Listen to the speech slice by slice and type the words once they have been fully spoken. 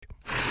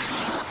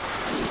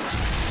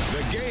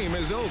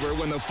is over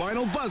when the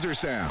final buzzer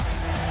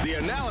sounds. The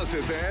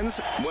analysis ends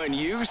when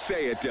you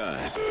say it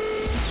does.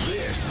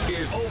 This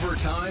is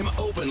Overtime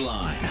Open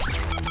Line.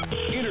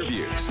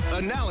 Interviews,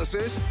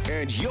 analysis,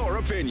 and your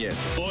opinion.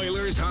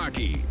 Oilers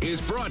hockey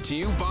is brought to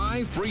you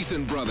by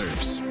Friesen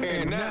Brothers.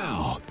 And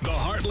now, the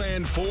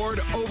Heartland Ford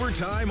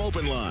Overtime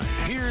Open Line.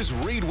 Here's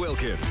Reed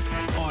Wilkins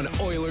on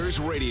Oilers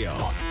Radio,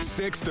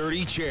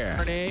 630 CHED.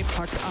 Arne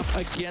pucked up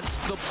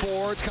against the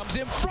boards, comes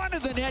in front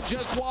of the net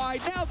just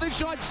wide. Now the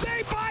shot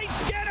saved by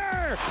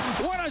Skinner.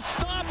 What a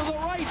stop of the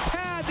right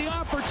pad. The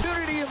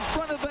opportunity in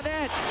front of the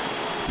net.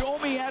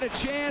 Domi had a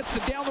chance,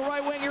 and down the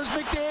right wing, here's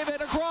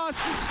McDavid across.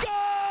 Scores!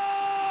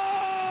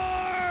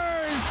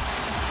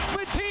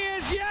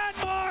 Matthias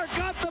Janmark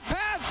got the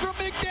pass from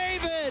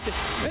McDavid,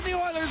 and the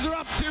Oilers are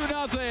up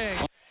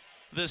 2-0.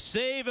 The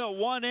save at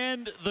one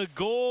end, the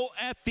goal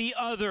at the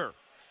other.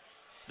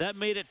 That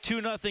made it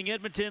 2-0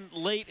 Edmonton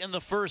late in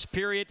the first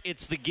period.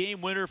 It's the game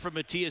winner for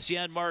Matthias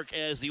Janmark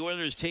as the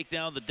Oilers take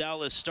down the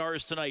Dallas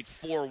Stars tonight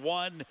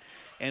 4-1.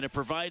 And it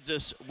provides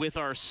us with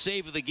our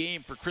save of the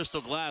game for Crystal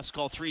Glass.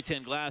 Call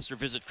 310-GLASS or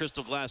visit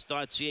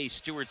crystalglass.ca.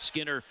 Stuart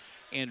Skinner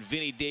and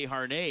Vinny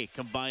Desharnais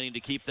combining to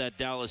keep that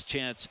Dallas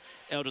chance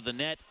out of the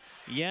net.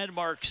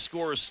 Janmark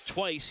scores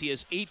twice. He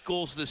has 8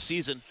 goals this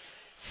season,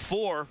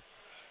 4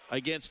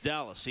 against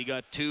Dallas. He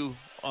got 2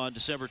 on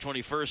December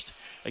 21st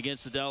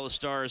against the Dallas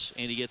Stars,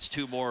 and he gets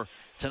 2 more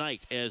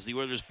tonight as the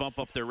Oilers bump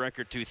up their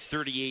record to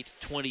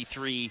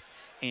 38-23-8.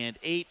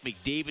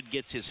 McDavid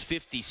gets his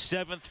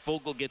 57th.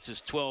 Fogle gets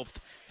his 12th.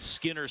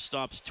 Skinner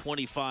stops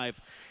 25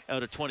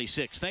 out of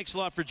 26. Thanks a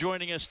lot for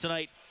joining us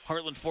tonight.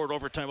 Heartland Ford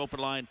Overtime Open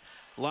Line,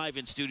 live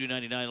in Studio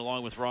 99,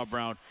 along with Rob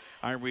Brown.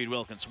 I'm Reed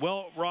Wilkins.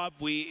 Well, Rob,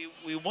 we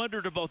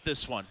wondered about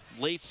this one.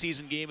 Late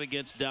season game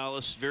against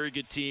Dallas. Very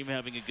good team,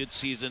 having a good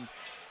season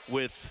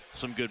with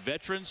some good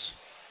veterans,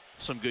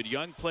 some good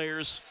young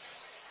players,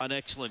 an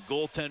excellent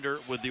goaltender.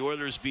 Would the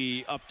Oilers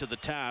be up to the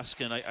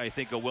task? And I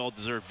think a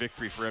well-deserved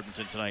victory for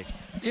Edmonton tonight.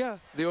 Yeah,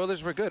 the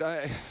Oilers were good.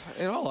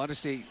 In all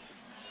honesty,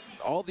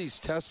 all these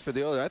tests for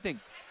the Oilers, I think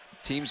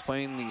teams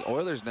playing the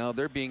Oilers now,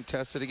 they're being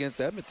tested against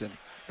Edmonton.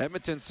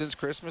 Edmonton, since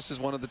Christmas, is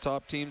one of the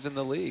top teams in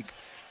the league.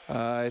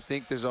 I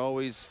think there's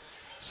always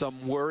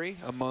some worry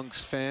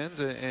amongst fans.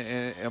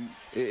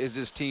 Is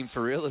this team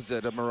for real? Is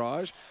it a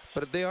mirage?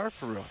 But they are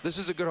for real. This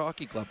is a good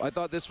hockey club. I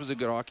thought this was a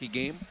good hockey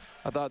game.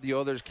 I thought the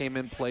Oilers came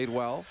in, played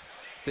well.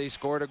 They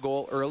scored a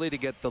goal early to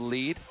get the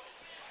lead.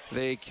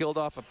 They killed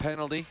off a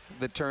penalty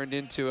that turned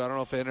into, I don't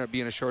know if it ended up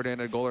being a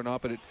shorthanded goal or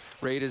not, but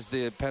right as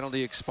the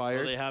penalty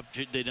expired. Well,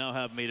 they now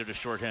have made it a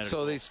shorthanded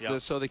goal. Yeah.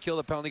 So they kill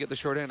the penalty, get the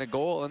shorthanded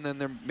goal, and then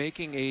they're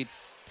making a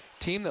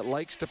team that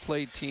likes to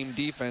play team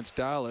defense,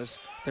 Dallas,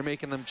 they're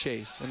making them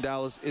chase. And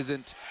Dallas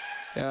isn't,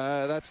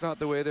 that's not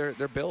the way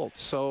they're built.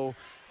 So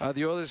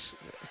the Oilers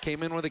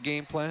came in with a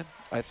game plan.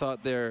 I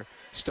thought their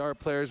star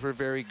players were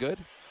very good.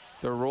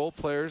 Their role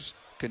players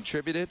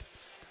contributed.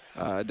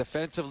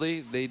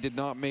 Defensively, they did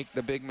not make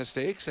the big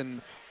mistakes,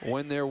 and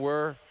when there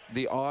were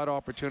the odd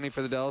opportunity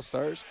for the Dallas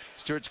Stars,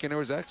 Stuart Skinner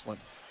was excellent.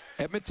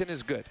 Edmonton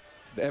is good.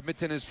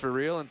 Edmonton is for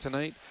real, and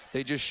tonight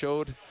they just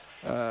showed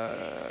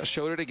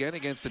it again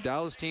against a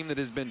Dallas team that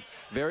has been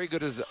very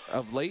good as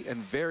of late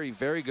and very,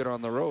 very good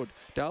on the road.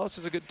 Dallas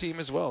is a good team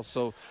as well,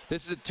 so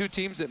this is 2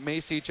 teams that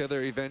may see each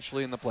other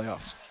eventually in the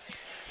playoffs.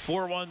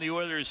 4-1, the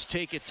Oilers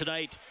take it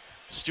tonight.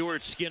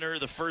 Stuart Skinner,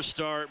 the first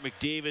star.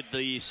 McDavid,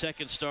 the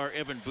second star.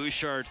 Evan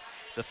Bouchard,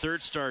 the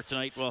third star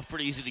tonight. Well,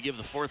 pretty easy to give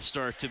the fourth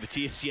star to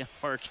Matthias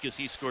Janmark because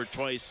he scored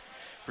twice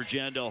for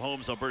Jandel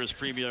Homes, Alberta's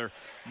premier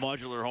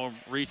modular home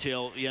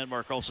retail.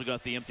 Janmark also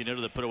got the empty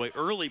netter that put away.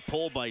 Early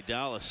pull by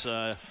Dallas.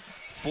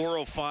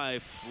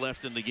 4:05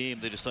 left in the game.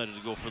 They decided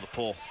to go for the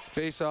pull.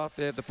 Face off.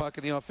 They have the puck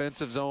in the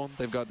offensive zone.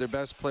 They've got their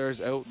best players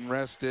out and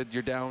rested.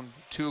 You're down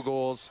 2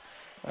 goals.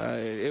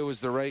 It was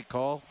the right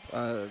call.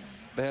 They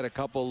had a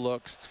couple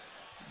looks.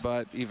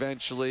 But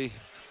eventually,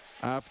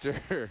 after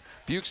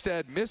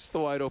Bukestad missed the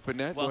wide open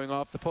net going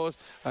off the post,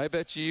 I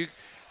bet you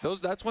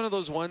that's one of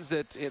those ones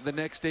that the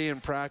next day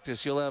in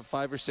practice, you'll have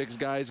 5 or 6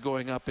 guys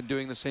going up and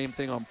doing the same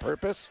thing on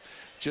purpose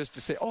just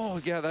to say, oh,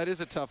 yeah, that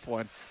is a tough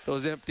one.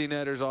 Those empty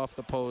netters off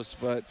the post.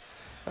 But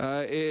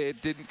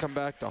it didn't come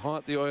back to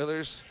haunt the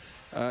Oilers.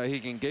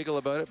 He can giggle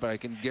about it, but I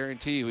can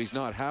guarantee you he's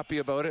not happy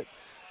about it.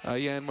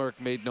 Janmark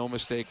made no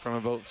mistake from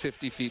about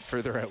 50 feet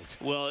further out.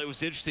 Well, it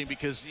was interesting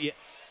because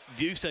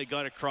Bukestad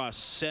got across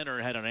center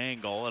and had an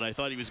angle, and I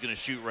thought he was going to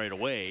shoot right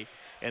away.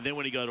 And then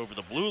when he got over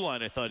the blue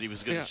line, I thought he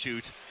was going to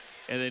shoot.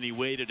 And then he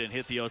waited and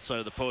hit the outside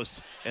of the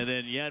post. And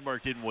then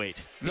Janmark didn't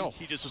wait. No.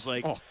 He just was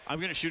like, I'm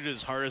going to shoot it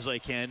as hard as I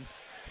can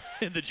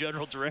in the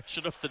general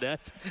direction of the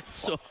net.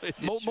 So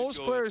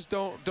most players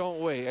don't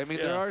wait. I mean,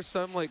 there are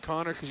some like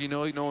Connor, because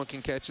no one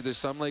can catch you. There's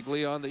some like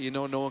Leon that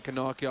no one can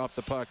knock you off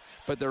the puck.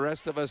 But the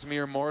rest of us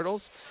mere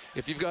mortals,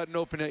 if you've got an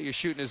open net, you're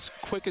shooting as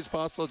quick as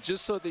possible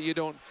just so that you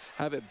don't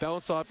have it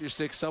bounce off your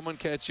stick, someone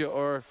catch you,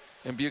 or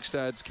in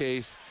Bukestad's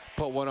case,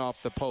 put one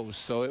off the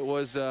post. So it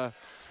was,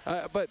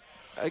 but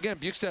again,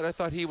 Bukestad, I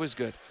thought he was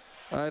good.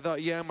 I thought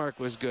Janmark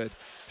was good.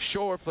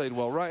 Shore played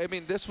well, right? I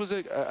mean, this was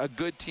a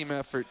good team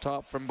effort,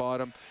 top from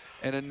bottom,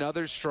 and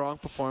another strong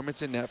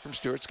performance in net from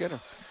Stuart Skinner.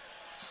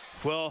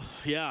 Well,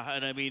 yeah,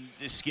 and I mean,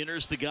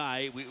 Skinner's the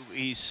guy.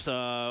 He's,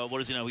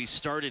 what is he now? He's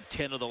started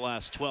 10 of the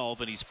last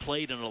 12, and he's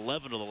played in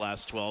 11 of the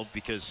last 12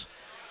 because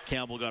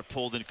Campbell got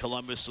pulled in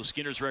Columbus. So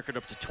Skinner's record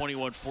up to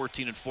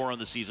 21-14-4 on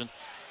the season.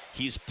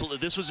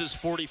 This was his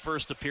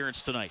 41st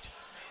appearance tonight.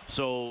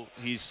 So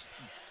he's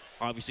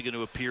obviously going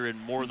to appear in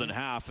more than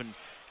half. And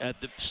at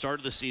the start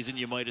of the season,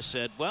 you might have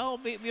said, well,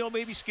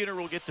 maybe Skinner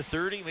will get to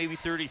 30, maybe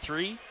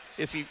 33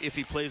 if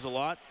he plays a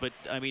lot. But,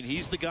 I mean,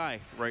 he's the guy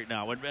right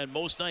now. And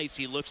most nights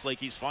he looks like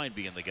he's fine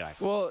being the guy.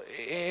 Well,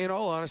 in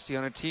all honesty,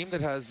 on a team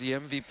that has the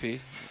MVP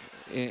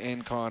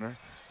in Connor,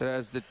 that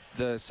has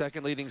the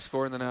second leading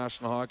scorer in the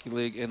National Hockey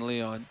League in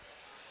Leon,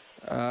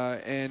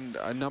 and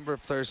a number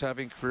of players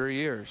having career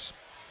years,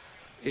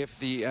 if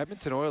the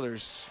Edmonton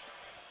Oilers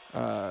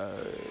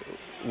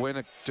win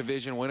a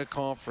division, win a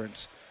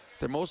conference,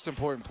 their most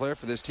important player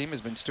for this team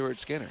has been Stuart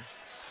Skinner,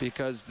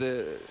 because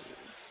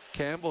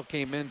Campbell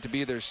came in to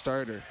be their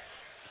starter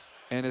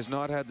and has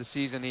not had the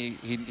season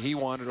he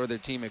wanted or their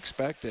team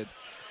expected.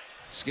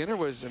 Skinner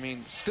was, I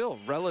mean, still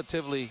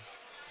relatively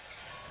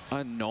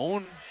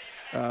unknown,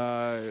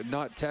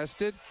 not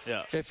tested.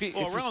 Yeah.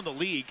 Around the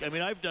league, I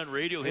mean, I've done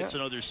radio hits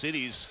in other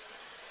cities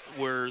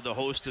where the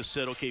host has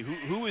said, okay,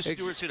 who is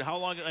Stuart Skinner? How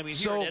long? I mean,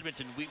 here in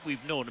Edmonton,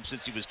 we've known him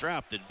since he was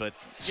drafted. But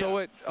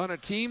so on a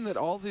team that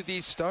all of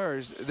these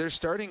stars, their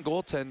starting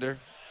goaltender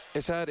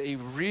has had a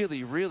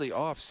really, really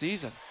off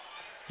season.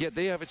 Yet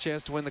they have a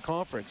chance to win the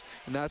conference.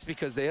 And that's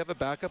because they have a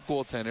backup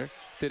goaltender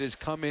that has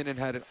come in and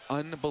had an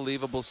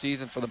unbelievable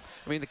season for them.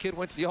 I mean, the kid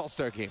went to the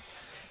All-Star game.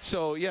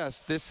 So,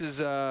 yes, this is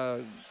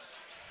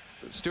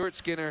Stuart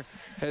Skinner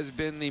has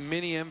been the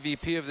mini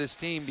MVP of this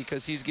team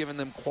because he's given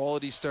them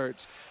quality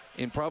starts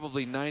in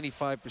probably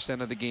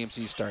 95% of the games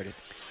he started.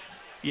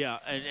 Yeah,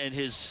 and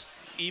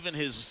even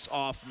his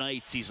off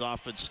nights, he's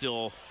often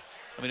still,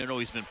 I mean, I know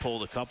he's been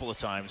pulled a couple of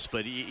times,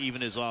 but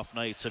even his off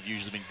nights have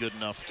usually been good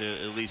enough to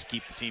at least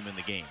keep the team in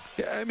the game.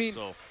 Yeah, I mean,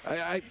 so,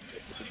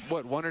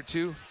 one or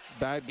two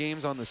bad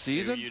games on the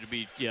season?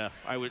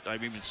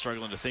 I'm even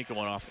struggling to think of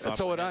one off the top.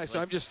 So would I,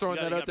 so I'm just throwing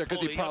that out there because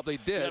he probably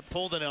did. He got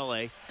pulled in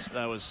L.A.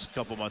 That was a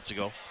couple months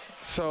ago.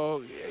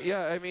 So,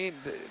 yeah, I mean,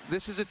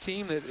 this is a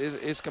team that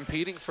is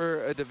competing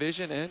for a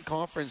division and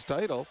conference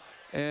title,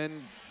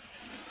 and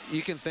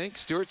you can thank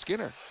Stuart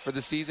Skinner for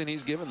the season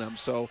he's given them.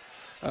 So,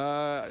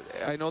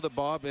 I know that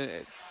Bob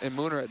and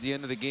Mooner at the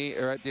end of the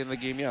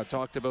game,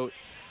 talked about,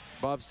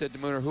 Bob said to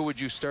Mooner, who would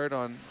you start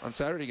on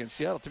Saturday against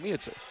Seattle? To me,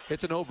 it's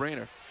a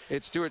no-brainer.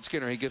 It's Stuart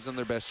Skinner. He gives them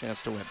their best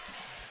chance to win.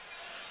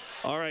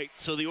 All right,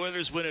 so the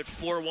Oilers win at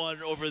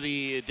 4-1 over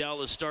the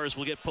Dallas Stars.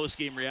 We'll get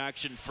post-game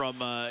reaction from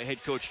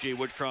head coach Jay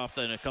Woodcroft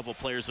and a couple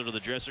players out of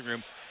the dressing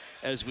room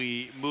as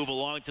we move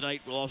along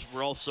tonight.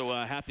 We're also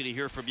happy to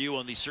hear from you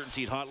on the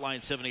CertainTeed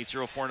hotline,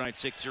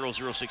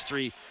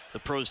 780-496-0063. The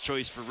pro's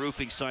choice for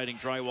roofing, siding,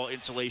 drywall,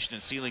 insulation,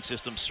 and ceiling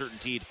systems.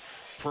 CertainTeed,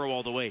 pro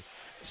all the way.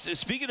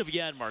 Speaking of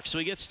Janmark, so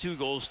he gets 2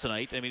 goals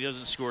tonight. I mean, he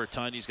doesn't score a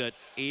ton. He's got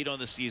 8 on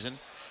the season.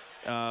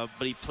 But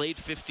he played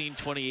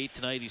 15-28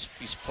 tonight. He's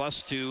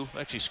 +2.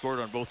 Actually scored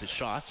on both his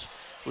shots,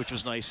 which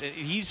was nice. And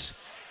he's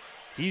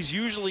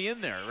usually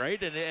in there,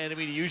 right? And I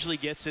mean, he usually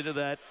gets into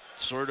that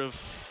sort of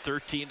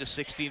 13 to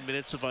 16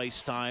 minutes of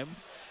ice time.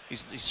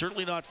 He's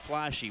certainly not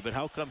flashy, but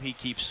how come he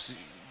keeps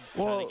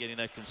kind of getting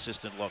that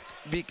consistent look?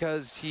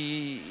 Because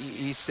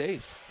he's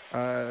safe.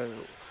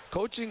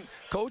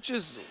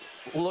 Coaches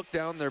look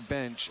down their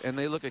bench and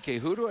they look, okay,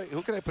 who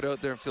can I put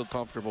out there and feel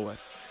comfortable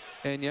with?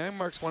 And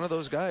Janmark's one of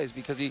those guys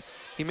because he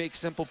makes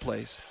simple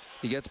plays.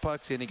 He gets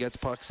pucks in, he gets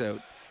pucks out.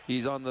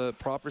 He's on the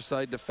proper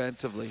side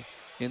defensively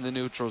in the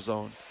neutral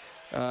zone.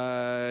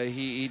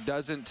 He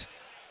doesn't,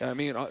 I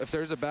mean, if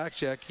there's a back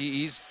check,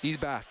 he's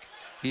back.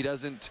 He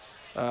doesn't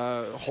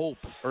hope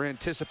or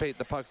anticipate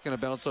the puck's going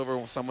to bounce over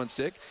when someone's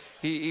sick.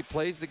 He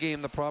plays the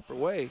game the proper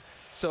way.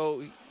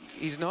 So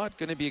he's not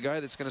going to be a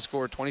guy that's going to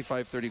score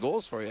 25, 30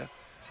 goals for you,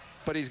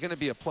 but he's going to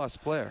be a plus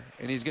player,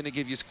 and he's going to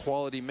give you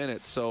quality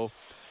minutes. So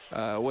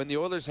when the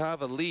Oilers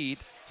have a lead,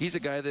 he's a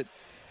guy that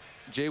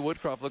Jay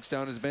Woodcroft looks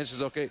down his bench and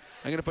says, okay,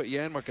 I'm going to put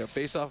Janmark out.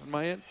 Face off in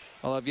my end,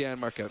 I'll have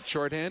Janmark out.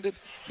 Short-handed,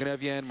 I'm going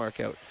to have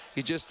Janmark out.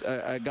 He's just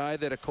a guy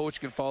that a coach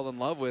can fall in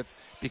love with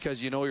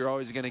because you know you're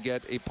always going to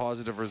get a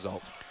positive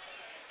result.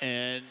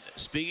 And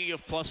speaking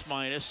of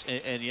plus-minus,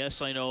 and yes,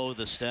 I know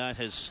the stat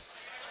has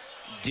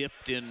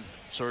dipped in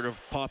sort of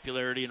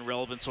popularity and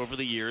relevance over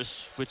the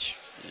years, which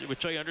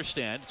I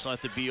understand. It's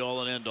not the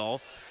be-all and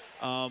end-all.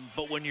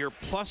 But when you're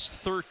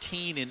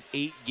 +13 in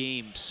 8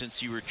 games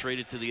since you were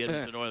traded to the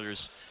Edmonton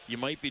Oilers, you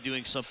might be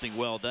doing something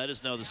well. That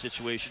is now the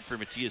situation for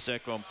Matthias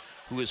Ekholm,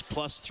 who is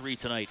 +3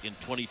 tonight in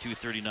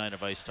 22:39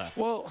 of ice time.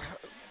 Well,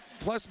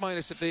 plus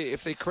minus,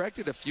 if they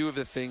corrected a few of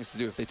the things to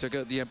do, if they took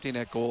out the empty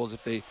net goals,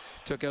 if they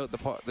took out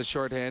the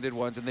shorthanded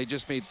ones, and they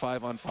just made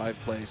 5-on-5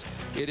 plays,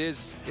 it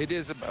is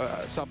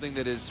something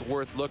that is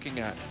worth looking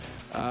at.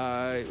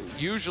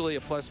 Usually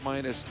a plus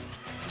minus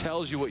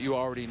tells you what you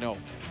already know.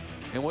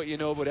 And what you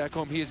know about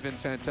Ekholm, he has been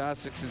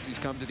fantastic since he's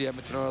come to the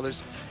Edmonton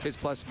Oilers. His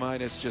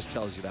plus-minus just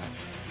tells you that.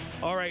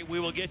 All right, we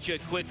will get you a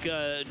quick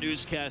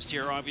newscast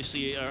here.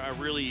 Obviously, a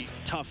really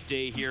tough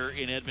day here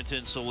in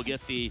Edmonton, so we'll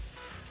get the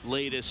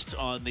latest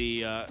on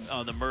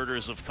the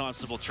murders of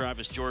Constable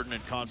Travis Jordan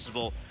and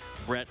Constable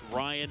Brett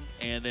Ryan,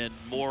 and then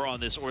more on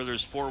this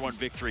Oilers 4-1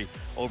 victory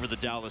over the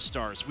Dallas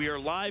Stars. We are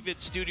live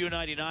at Studio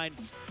 99.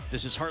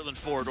 This is Heartland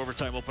Ford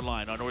Overtime Open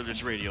Line on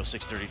Oilers Radio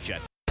 630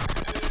 CHED.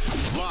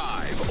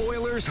 Live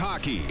Oilers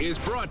Hockey is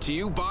brought to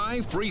you by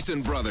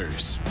Friesen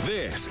Brothers.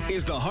 This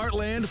is the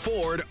Heartland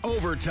Ford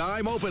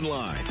Overtime Open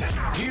Line.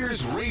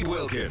 Here's Reed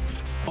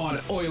Wilkins on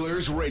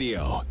Oilers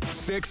Radio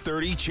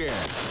 630 CHED.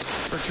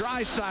 For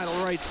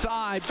Draisaitl, right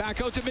side,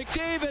 back out to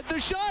McDavid. The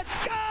shot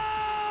scores!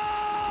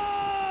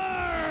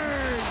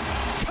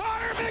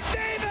 Connor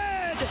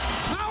McDavid!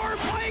 Power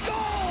play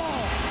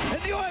goal!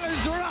 And the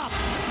Oilers are up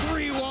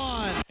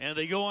 3-1. And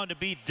they go on to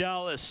beat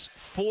Dallas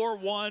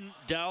 4-1.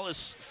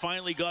 Dallas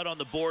finally got on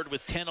the board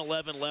with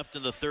 10-11 left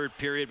in the third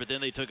period, but then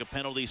they took a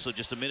penalty, so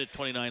just a minute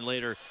 29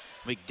 later,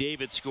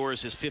 McDavid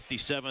scores his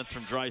 57th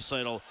from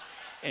Draisaitl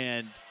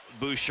and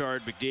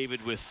Bouchard.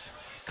 McDavid with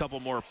a couple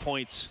more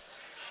points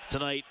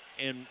tonight.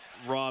 And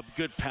Rob,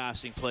 good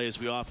passing play as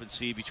we often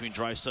see between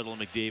Draisaitl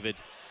and McDavid.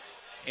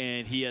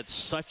 And he had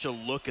such a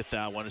look at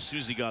that one. As soon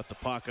as he got the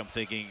puck, I'm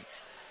thinking,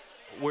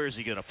 where's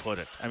he going to put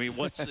it? I mean,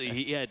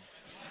 he had,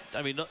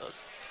 I mean,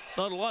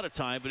 not a lot of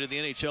time, but in the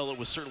NHL, it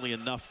was certainly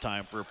enough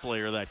time for a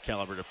player of that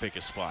caliber to pick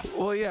a spot.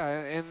 Well,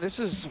 yeah, and this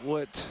is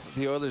what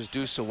the Oilers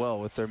do so well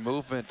with their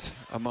movement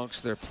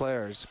amongst their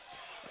players.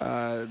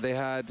 They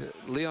had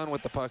Leon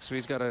with the puck, so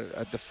he's got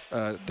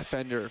a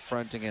defender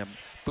fronting him.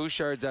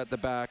 Bouchard's at the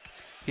back.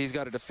 He's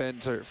got a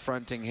defender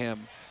fronting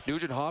him.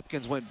 Nugent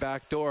Hopkins went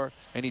back door,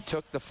 and he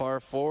took the far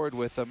forward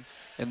with him,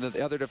 and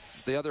the other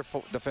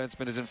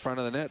defenseman is in front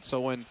of the net.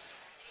 So when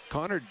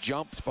Connor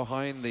jumped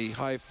behind the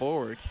high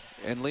forward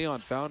and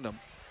Leon found him,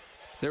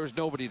 there was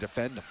nobody to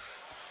defend him.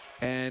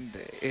 And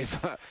if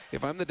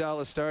I'm the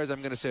Dallas Stars,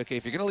 I'm going to say, okay,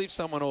 if you're going to leave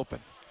someone open,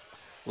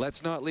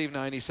 let's not leave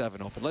 97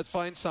 open. Let's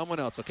find someone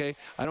else, okay?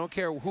 I don't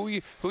care who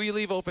you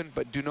leave open,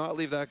 but do not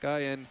leave that guy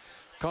in.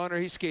 Connor,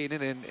 he's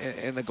skating,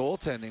 and the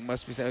goaltending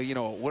must be saying, you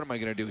know, what am I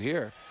going to do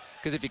here?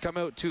 Because if you come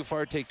out too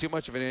far, take too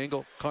much of an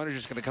angle, Connor's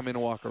just going to come in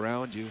and walk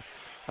around you.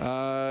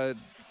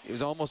 It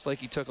was almost like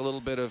he took a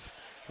little bit of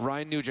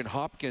Ryan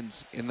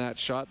Nugent-Hopkins in that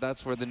shot.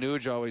 That's where the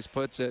Nuge always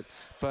puts it.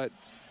 But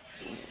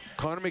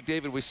Connor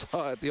McDavid, we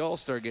saw at the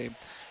All-Star game,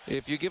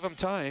 if you give him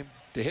time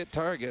to hit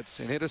targets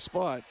and hit a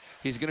spot,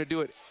 he's going to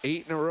do it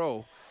 8 in a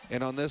row.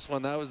 And on this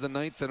one, that was the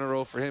 9th in a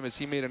row for him as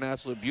he made an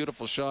absolute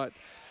beautiful shot.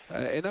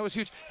 And that was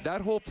huge.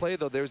 That whole play,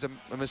 though, there was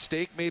a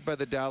mistake made by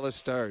the Dallas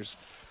Stars.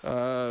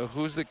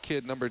 Who's the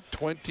kid? Number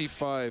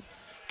 25,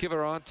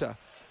 Kiviranta,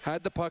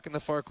 had the puck in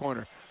the far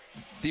corner.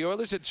 The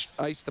Oilers had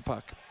iced the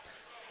puck.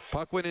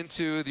 Puck went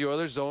into the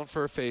Oilers zone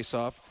for a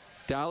face-off.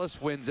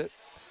 Dallas wins it.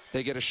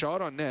 They get a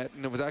shot on net,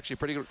 and it was actually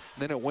pretty good.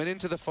 And then it went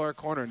into the far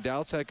corner, and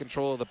Dallas had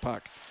control of the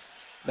puck.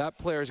 That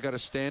player's got to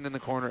stand in the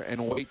corner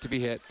and wait to be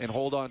hit and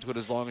hold on to it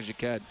as long as you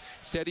can.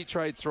 Instead, he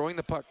tried throwing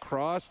the puck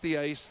across the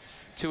ice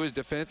to his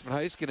defenseman,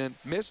 Heiskanen,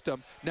 missed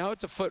him. Now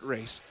it's a foot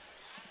race.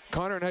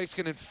 Connor and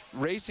Heiskanen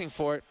racing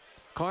for it.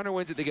 Connor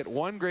wins it. They get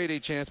one grade A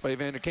chance by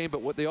Evander Kane,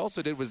 but what they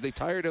also did was they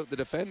tired out the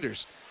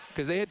defenders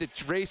because they had to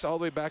race all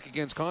the way back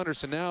against Connor.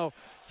 So now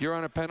you're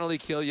on a penalty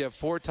kill. You have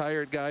 4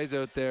 tired guys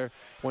out there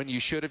when you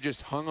should have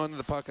just hung onto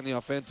the puck in the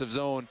offensive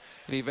zone,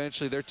 and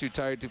eventually they're too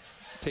tired to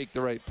take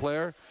the right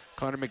player.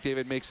 Connor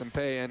McDavid makes them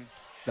pay, and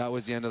that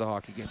was the end of the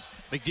hockey game.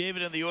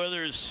 McDavid and the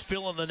Oilers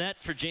fill in the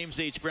net for James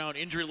H. Brown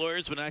Injury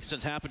Lawyers. When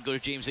accidents happen, go to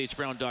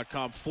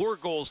jameshbrown.com. 4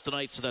 goals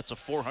tonight, so that's a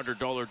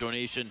 $400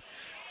 donation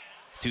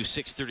to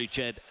 630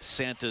 CHED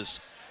Santa's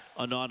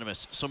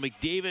Anonymous. So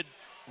McDavid,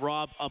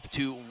 Rob, up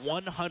to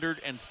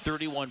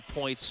 131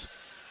 points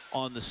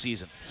on the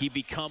season. He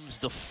becomes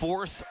the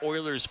 4th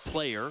Oilers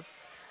player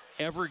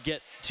ever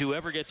get to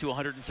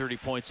 130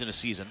 points in a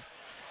season,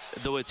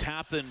 though it's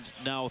happened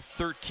now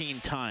 13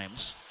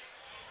 times.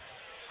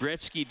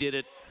 Gretzky did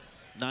it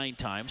 9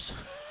 times.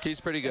 He's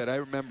pretty good. I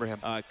remember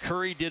him.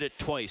 Curry did it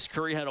twice.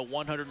 Curry had a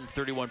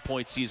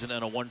 131-point season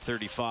and a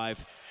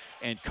 135,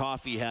 and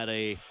Coffey had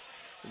a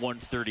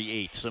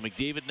 138. So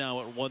McDavid now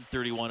at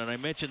 131, and I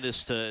mentioned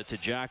this to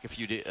Jack a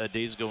few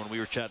days ago when we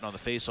were chatting on the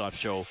Face-Off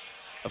show.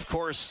 Of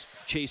course,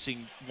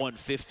 chasing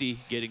 150,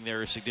 getting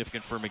there is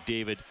significant for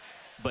McDavid,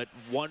 but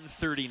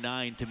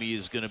 139 to me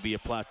is going to be a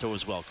plateau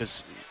as well,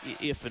 because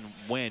if and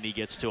when he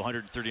gets to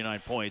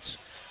 139 points,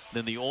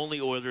 then the only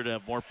Oiler to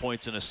have more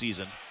points in a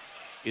season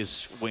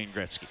is Wayne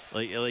Gretzky.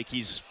 Like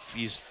he's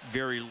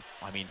very,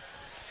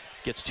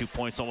 gets 2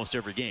 points almost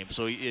every game.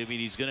 So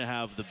he's going to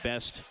have the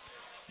best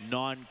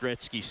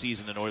non-Gretzky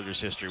season in Oilers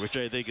history, which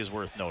I think is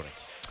worth noting.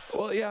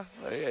 Well, yeah,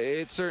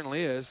 it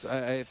certainly is.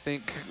 I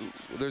think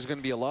there's going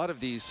to be a lot of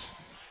these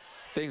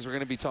things we're going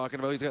to be talking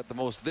about. He's got the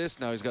most this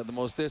now. He's got the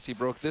most this. He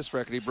broke this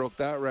record. He broke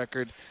that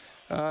record.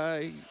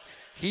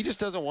 He just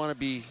doesn't want to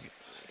be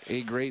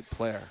a great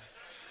player.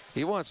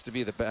 He wants to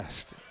be the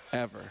best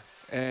ever.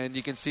 And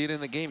you can see it in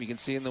the game. You can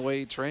see it in the way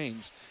he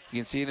trains. You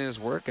can see it in his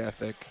work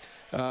ethic.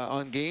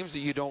 On games that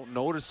you don't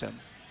notice him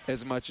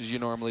as much as you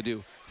normally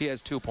do, he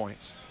has 2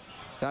 points.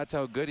 That's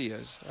how good he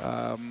is.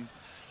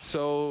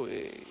 So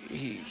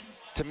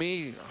to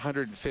me,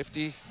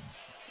 150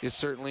 is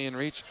certainly in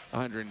reach.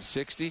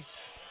 160,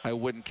 I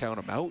wouldn't count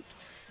him out.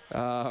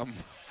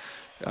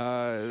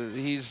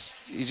 He's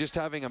just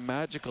having a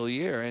magical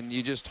year, and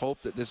you just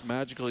hope that this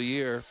magical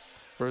year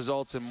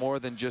results in more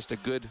than just a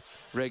good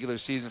regular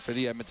season for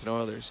the Edmonton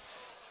Oilers.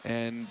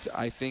 And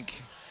I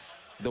think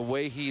the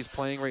way he's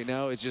playing right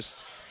now is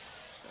just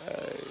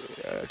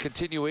a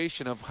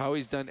continuation of how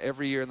he's done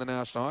every year in the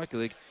National Hockey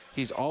League.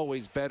 He's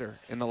always better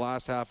in the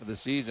last half of the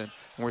season,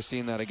 and we're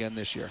seeing that again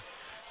this year.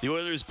 The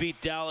Oilers beat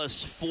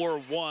Dallas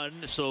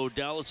 4-1, so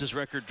Dallas's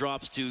record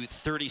drops to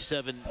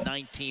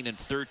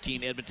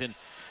 37-19-13. Edmonton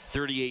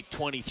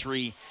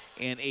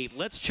 38-23-8.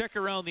 Let's check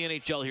around the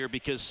NHL here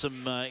because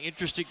some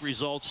interesting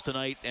results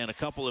tonight and a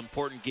couple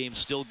important games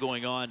still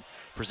going on.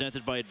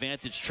 Presented by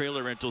Advantage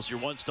Trailer Rentals, your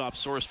one-stop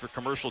source for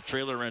commercial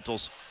trailer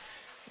rentals.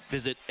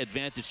 Visit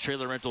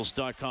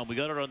AdvantageTrailerRentals.com. We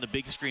got it on the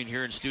big screen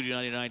here in Studio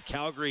 99.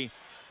 Calgary,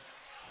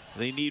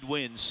 they need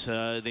wins.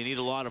 They need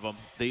a lot of them.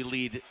 They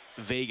lead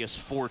Vegas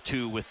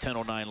 4-2 with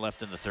 10:09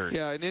 left in the third.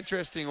 Yeah, an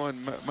interesting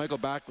one. Michael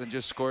Backlund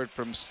just scored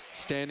from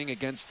standing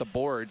against the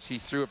boards. He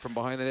threw it from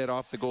behind the net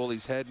off the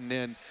goalie's head and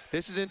in.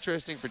 This is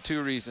interesting for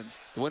 2 reasons.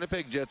 The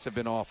Winnipeg Jets have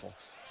been awful.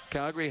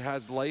 Calgary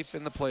has life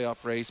in the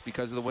playoff race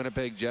because of the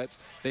Winnipeg Jets.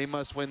 They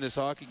must win this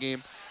hockey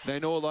game. And I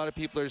know a lot of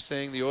people are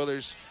saying the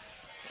Oilers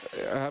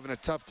are having a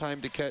tough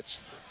time to catch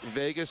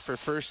Vegas for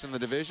first in the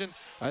division.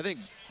 I think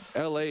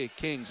LA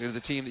Kings are the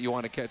team that you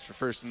want to catch for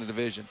first in the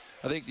division.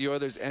 I think the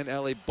Oilers and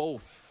LA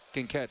both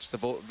can catch the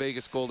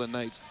Vegas Golden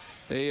Knights.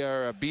 They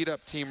are a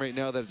beat-up team right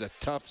now that is a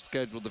tough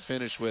schedule to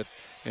finish with,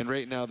 and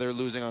right now they're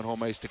losing on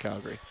home ice to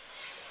Calgary.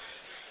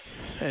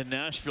 And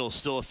Nashville's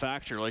still a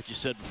factor, like you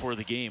said before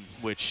the game,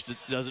 which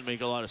doesn't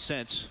make a lot of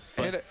sense.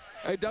 And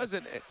it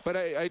doesn't, but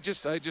I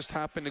just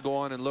happened to go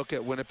on and look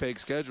at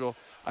Winnipeg's schedule.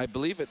 I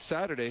believe it's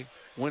Saturday,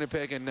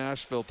 Winnipeg and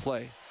Nashville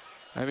play.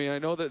 I mean, I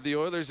know that the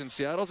Oilers in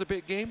Seattle's a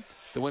big game,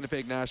 the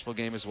Winnipeg-Nashville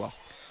game as well.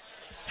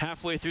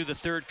 Halfway through the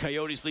third,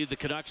 Coyotes lead the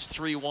Canucks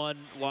 3-1.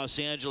 Los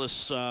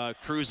Angeles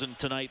cruising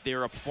tonight.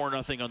 They're up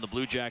 4-0 on the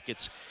Blue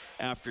Jackets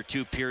after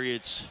 2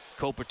 periods.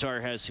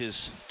 Kopitar has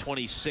his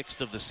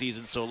 26th of the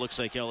season, so it looks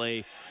like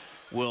LA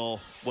will,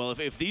 well,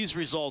 if these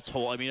results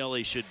hold, I mean,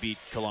 LA should beat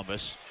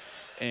Columbus.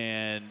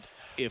 And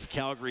if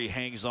Calgary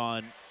hangs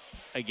on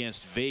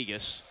against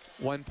Vegas,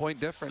 1 point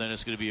difference. Then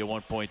it's going to be a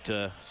 1 point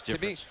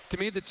difference. To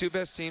me, the 2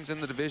 best teams in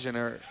the division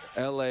are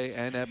LA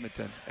and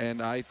Edmonton,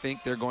 and I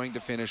think they're going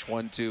to finish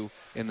 1-2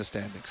 in the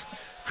standings.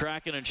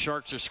 Kraken and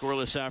Sharks are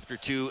scoreless after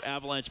 2.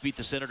 Avalanche beat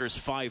the Senators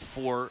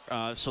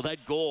 5-4. So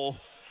that goal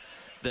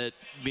that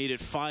made it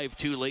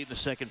 5-2 late in the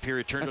second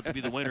period turned out to be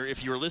the winner.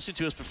 If you were listening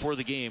to us before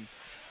the game,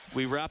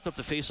 we wrapped up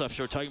the face-off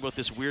show talking about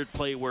this weird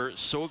play where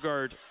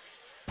Sogard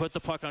put the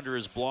puck under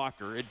his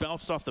blocker. It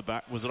bounced off the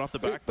back. Was it off the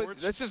backboards? But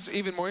this is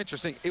even more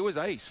interesting. It was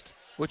iced,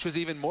 which was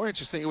even more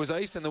interesting. It was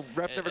iced, and the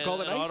ref never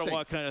called it icing.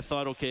 Ottawa kind of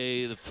thought,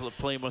 okay, the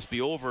play must be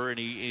over, and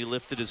he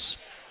lifted his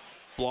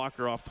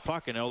blocker off the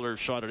puck, and Elder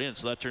shot it in.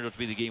 So that turned out to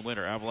be the game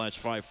winner.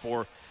 Avalanche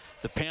 5-4.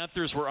 The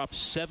Panthers were up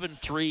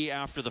 7-3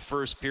 after the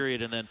first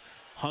period, and then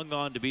hung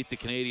on to beat the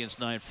Canadiens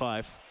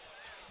 9-5.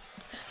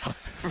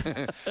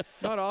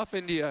 Not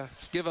often do you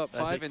give up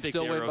 5 and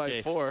still win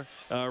by 4.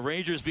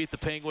 Rangers beat the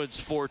Penguins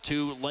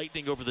 4-2.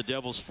 Lightning over the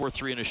Devils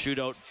 4-3 in a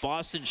shootout.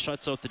 Boston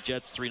shuts out the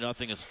Jets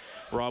 3-0, as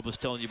Rob was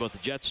telling you about the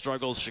Jets'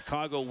 struggles.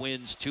 Chicago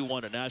wins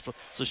 2-1 at Nashville.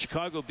 So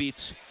Chicago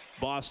beats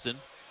Boston,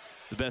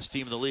 the best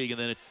team in the league, and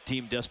then a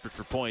team desperate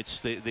for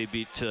points, they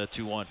beat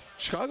 2-1.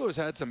 Chicago has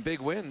had some big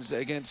wins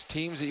against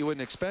teams that you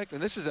wouldn't expect,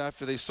 and this is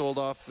after they sold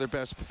off their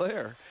best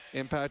player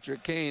in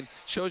Patrick Kane.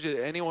 Shows you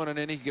that anyone on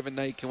any given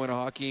night can win a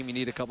hockey game. You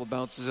need a couple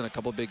bounces and a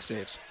couple big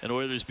saves. And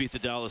Oilers beat the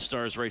Dallas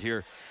Stars right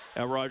here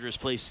at Rogers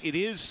Place. It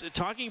is,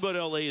 talking about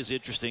LA is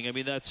interesting. I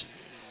mean, there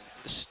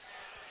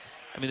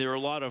are a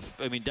lot of,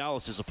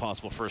 Dallas is a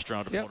possible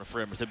first-round opponent for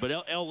Edmonton,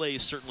 but LA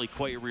is certainly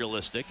quite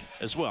realistic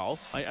as well.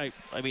 I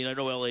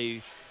know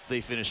LA,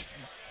 they finish,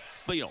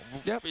 but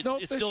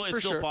it's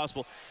still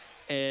possible.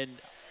 And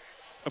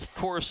of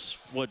course,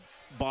 what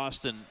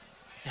Boston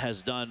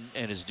has done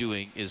and is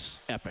doing is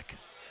epic.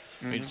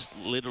 I mean, it's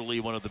literally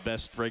one of the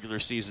best regular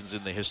seasons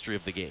in the history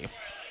of the game.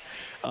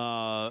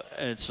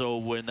 And so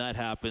when that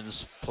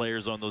happens,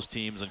 players on those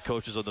teams and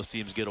coaches on those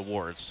teams get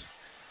awards.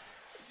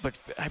 But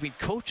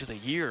Coach of the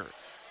Year,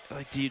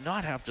 do you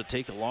not have to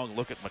take a long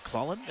look at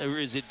McClellan? Or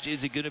is it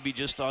going to be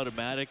just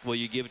automatic? Well,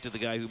 you give it to the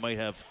guy who might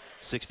have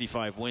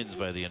 65 wins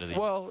by the end of the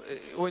year. Well,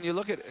 when you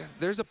look at,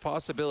 there's a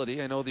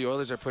possibility. I know the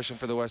Oilers are pushing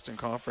for the Western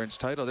Conference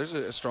title. There's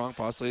a strong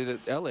possibility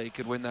that LA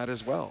could win that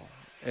as well,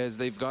 as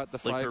they've got the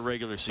for the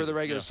regular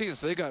season.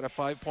 So they got a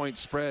 5-point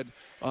spread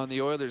on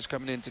the Oilers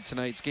coming into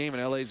tonight's game,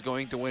 and LA is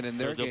going to win in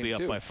their game too. They'll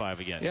be up by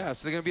 5 again. Yeah,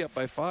 so they're going to be up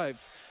by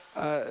 5.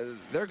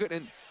 They're good.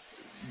 And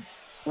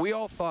we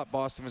all thought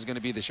Boston was going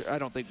to be this year. I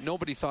don't think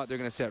nobody thought they're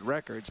going to set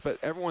records, but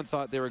everyone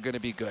thought they were going to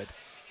be good.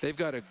 They've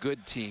got a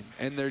good team,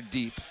 and they're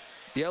deep.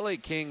 The LA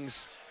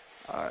Kings,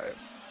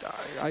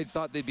 I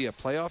thought they'd be a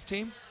playoff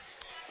team.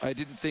 I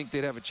didn't think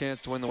they'd have a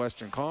chance to win the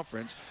Western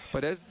Conference,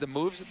 but as the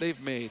moves that they've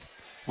made,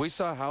 we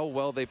saw how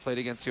well they played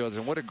against the Oilers,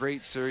 and what a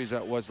great series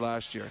that was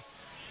last year.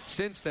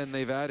 Since then,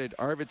 they've added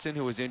Arvidsson,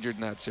 who was injured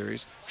in that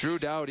series, Drew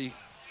Doughty,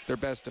 their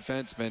best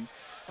defenseman,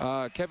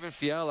 Kevin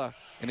Fiala,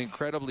 an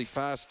incredibly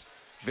fast,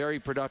 very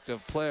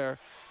productive player.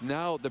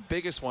 Now the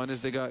biggest one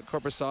is they got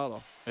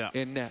Korpisalo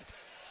in net.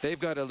 They've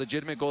got a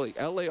legitimate goalie.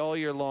 LA all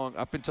year long,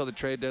 up until the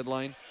trade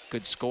deadline,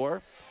 could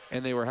score,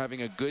 and they were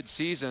having a good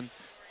season,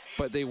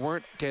 but they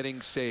weren't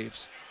getting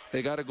saves.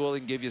 They got a goalie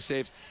and give you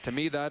saves. To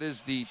me, that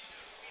is the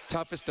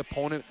toughest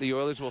opponent the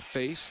Oilers will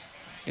face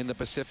in the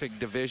Pacific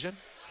Division.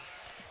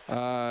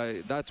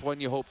 That's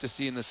one you hope to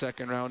see in the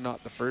second round,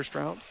 not the first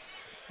round.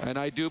 And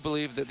I do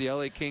believe that the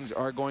LA Kings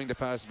are going to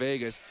pass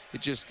Vegas.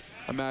 It's just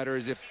a matter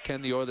is if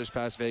can the Oilers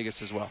pass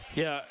Vegas as well.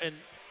 Yeah, and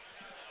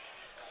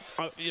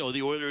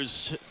the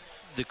Oilers,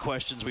 the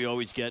questions we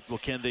always get, well,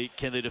 can they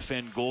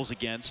defend goals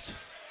against?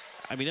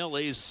 I mean,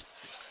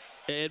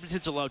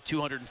 Edmonton's allowed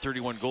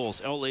 231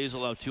 goals. LA's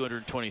allowed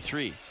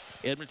 223.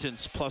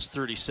 Edmonton's plus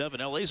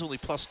 37. LA's only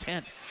plus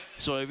 10.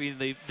 So I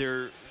mean,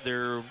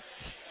 they're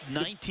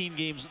 19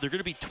 games. They're going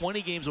to be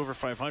 20 games over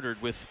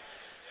 500 with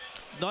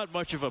not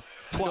much of a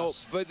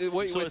plus. No, but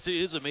it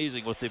is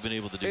amazing what they've been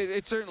able to do.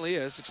 It certainly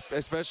is,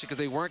 especially because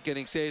they weren't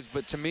getting saves.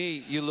 But to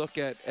me, you look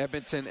at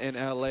Edmonton and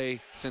LA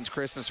since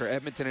Christmas, or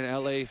Edmonton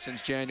and LA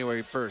since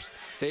January 1st.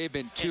 They've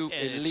been two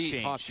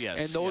elite hockey.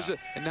 Yes, and those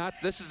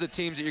this is the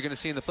teams that you're going to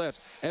see in the playoffs.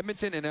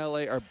 Edmonton and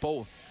LA are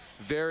both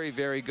very,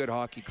 very good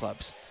hockey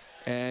clubs.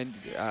 And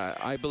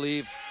I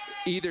believe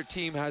either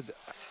team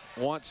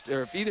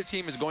if either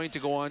team is going to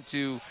go on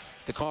to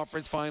the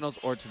conference finals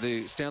or to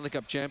the Stanley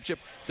Cup championship,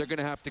 they're going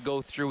to have to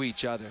go through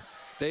each other.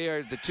 They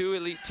are the two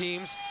elite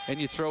teams, and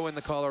you throw in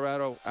the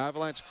Colorado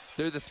Avalanche,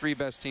 they're the three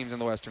best teams in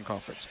the Western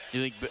Conference.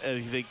 You think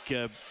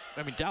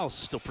I mean, Dallas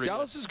is still pretty good.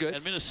 Dallas is good.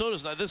 And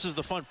Minnesota's not. This is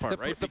the fun part,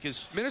 right?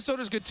 Because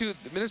Minnesota's good too.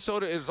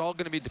 Minnesota is all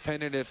going to be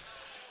dependent if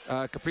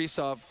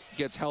Kaprizov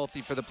gets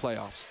healthy for the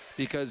playoffs,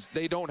 because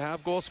they don't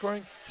have goal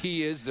scoring.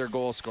 He is their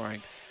goal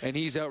scoring, and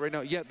he's out right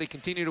now. Yet they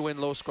continue to win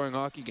low-scoring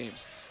hockey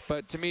games.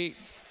 But to me,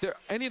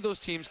 any of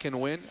those teams can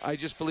win. I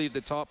just believe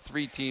the top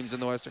three teams in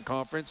the Western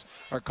Conference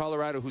are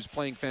Colorado, who's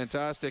playing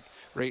fantastic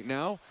right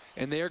now,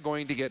 and they are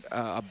going to get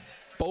a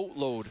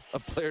boatload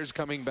of players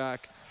coming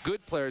back,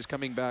 good players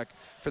coming back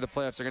for the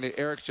playoffs. They're going to get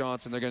Eric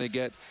Johnson. They're going to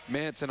get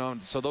Manson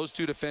on. So those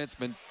two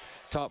defensemen,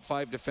 top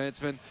five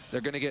defensemen,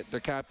 they're going to get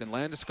their captain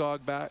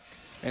Landeskog back,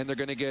 and they're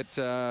going to get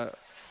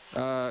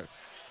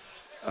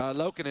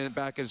Lokinen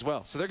back as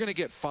well. So they're going to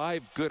get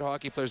five good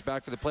hockey players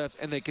back for the playoffs,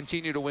 and they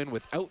continue to win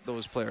without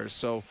those players.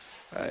 So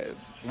the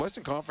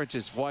Western Conference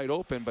is wide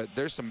open, but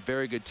there's some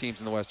very good teams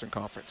in the Western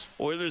Conference.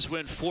 Oilers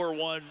win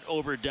 4-1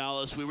 over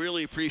Dallas. We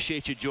really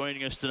appreciate you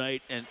joining us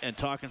tonight and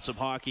talking some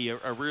hockey.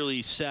 A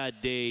really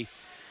sad day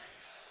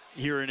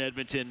here in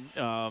Edmonton.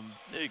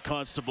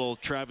 Constable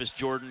Travis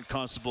Jordan,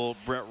 Constable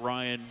Brett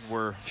Ryan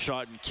were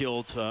shot and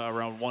killed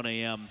around 1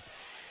 a.m.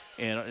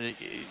 And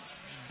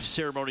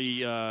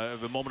ceremony, a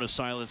moment of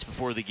silence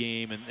before the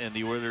game, and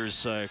the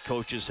Oilers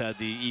coaches had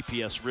the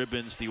EPS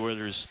ribbons. The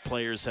Oilers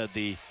players had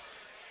the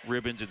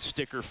ribbons in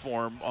sticker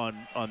form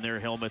on their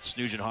helmets.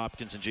 Nugent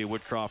Hopkins and Jay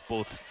Woodcroft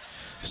both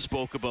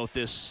spoke about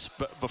this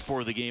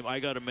before the game. I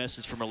got a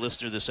message from a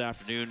listener this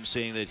afternoon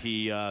saying that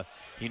he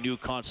knew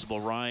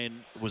Constable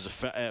Ryan was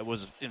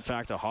in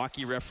fact a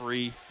hockey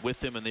referee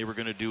with him, and they were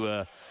going to do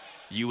a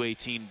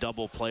U18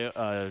 double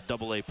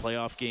A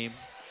playoff game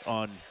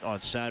on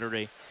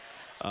Saturday.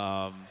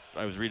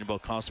 I was reading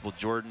about Constable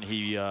Jordan.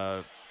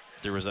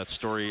 There was that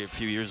story a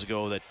few years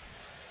ago that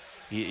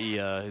he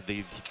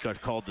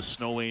got called the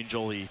Snow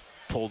Angel. He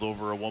pulled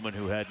over a woman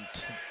who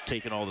hadn't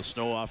taken all the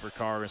snow off her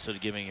car. Instead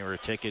of giving her a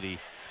ticket, he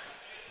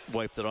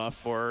wiped it off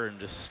for her, and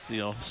just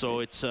So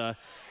it's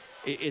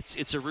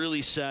a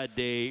really sad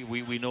day.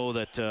 We know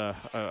that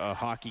a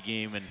hockey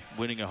game and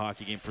winning a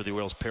hockey game for the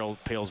Oilers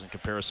pales in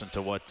comparison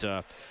to what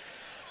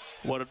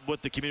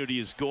the community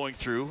is going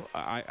through.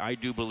 I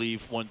do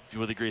believe one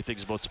of the great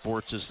things about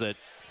sports is that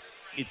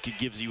it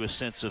gives you a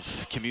sense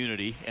of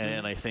community,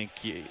 and I think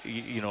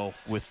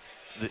with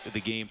the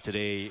game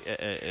today,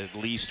 at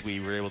least we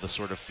were able to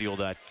sort of feel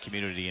that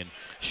community and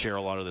share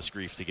a lot of this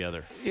grief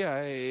together.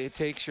 Yeah, it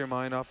takes your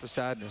mind off the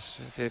sadness,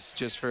 if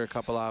just for a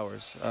couple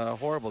hours.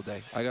 Horrible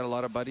day. I got a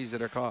lot of buddies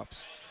that are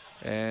cops,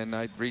 and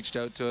I reached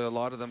out to a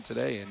lot of them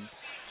today, and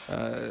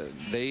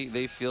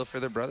they feel for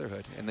their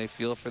brotherhood, and they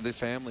feel for the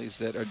families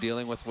that are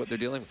dealing with what they're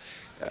dealing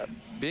with.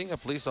 Being a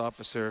police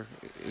officer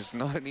is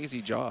not an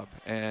easy job,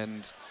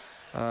 and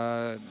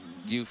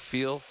you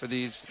feel for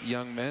these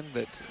young men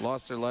that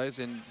lost their lives,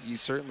 and you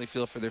certainly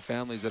feel for their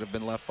families that have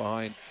been left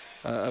behind.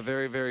 A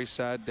very, very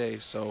sad day.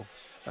 So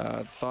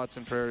thoughts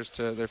and prayers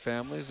to their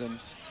families and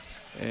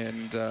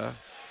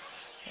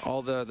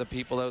all the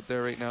people out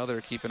there right now that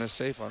are keeping us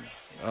safe on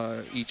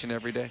each and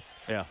every day.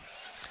 Yeah.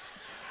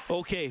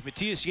 Okay,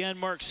 Matthias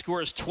Janmark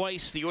scores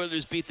twice. The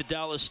Oilers beat the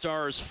Dallas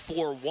Stars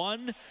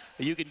 4-1.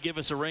 You can give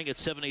us a ring at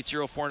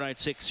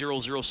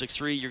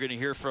 780-496-0063. You're going to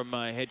hear from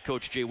head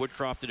coach Jay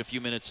Woodcroft in a few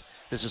minutes.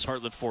 This is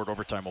Heartland Ford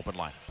Overtime Open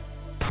Line.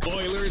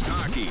 Oilers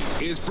Hockey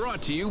is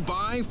brought to you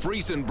by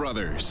Friesen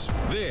Brothers.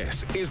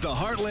 This is the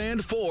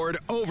Heartland Ford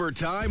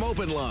Overtime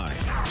Open Line.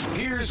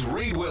 Here's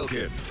Reed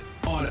Wilkins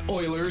on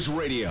Oilers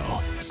Radio,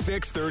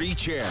 630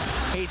 CHED.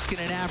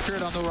 Heiskanen after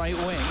it on the right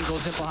wing. He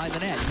goes in behind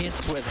the net.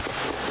 Hintz with it.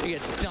 He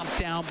gets dumped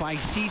down by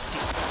Ceci.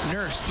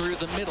 Nurse through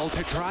the middle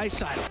to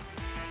Draisaitl.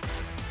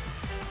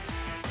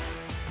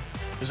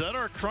 Is that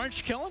our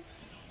crunch, Kellen?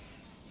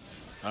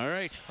 All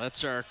right,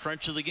 that's our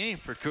crunch of the game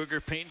for Cougar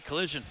Paint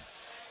Collision.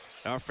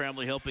 Our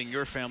family helping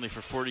your family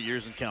for 40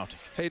 years and counting.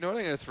 Hey, you know what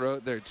I'm going to throw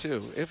out there,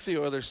 too? If the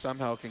Oilers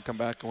somehow can come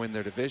back and win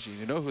their division,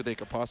 you know who they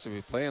could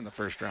possibly play in the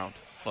first round?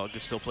 Well,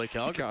 could still play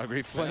Calgary.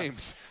 Calgary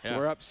Flames. Yeah.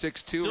 We're up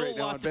 6-2 right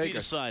now in Vegas. Still a lot to be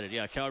decided.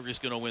 Yeah, Calgary's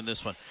going to win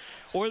this one.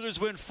 Oilers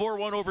win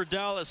 4-1 over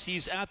Dallas.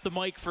 He's at the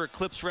mic for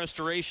Eclipse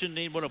Restoration,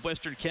 named one of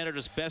Western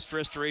Canada's best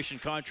restoration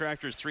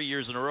contractors 3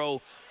 years in a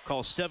row.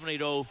 Call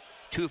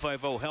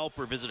 780-250-HELP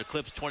or visit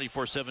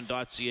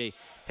eclipse247.ca.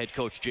 Head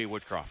coach Jay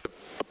Woodcroft.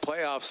 A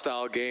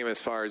playoff-style game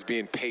as far as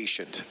being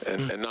patient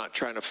and not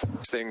trying to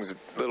force things a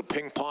little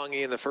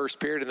ping-pongy in the first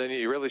period, and then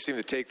you really seem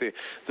to take the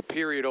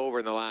period over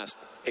in the last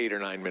 8 or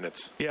 9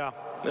 minutes. Yeah,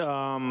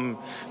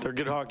 they're a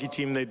good hockey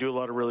team. They do a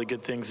lot of really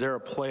good things. They're a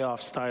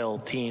playoff-style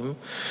team.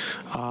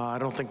 I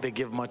don't think they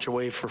give much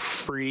away for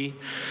free.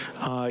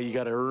 You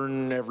got to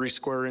earn every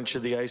square inch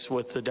of the ice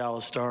with the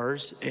Dallas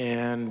Stars,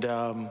 and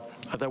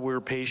I thought we were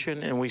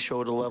patient, and we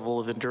showed a level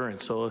of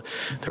endurance. So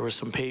there was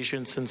some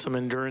patience and some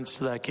endurance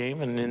to that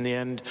game, and in the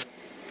end,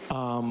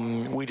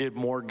 we did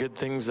more good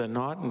things than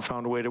not and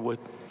found a way to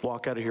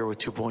walk out of here with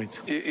 2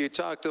 points. You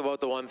talked about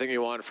the one thing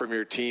you want from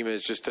your team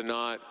is just to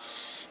not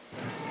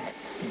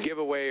give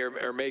away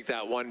or make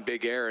that one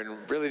big error,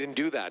 and really didn't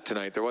do that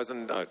tonight. There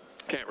wasn't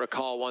can't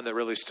recall one that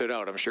really stood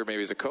out. I'm sure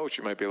maybe as a coach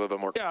you might be a little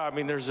bit more. Yeah, I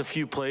mean, there's a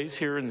few plays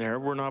here and there.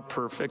 We're not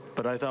perfect,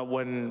 but I thought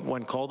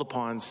when called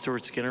upon,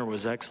 Stuart Skinner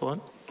was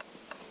excellent.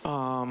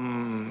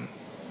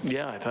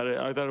 Yeah, I thought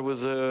it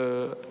was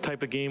a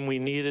type of game we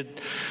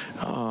needed.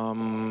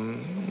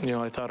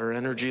 I thought our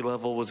energy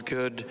level was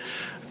good.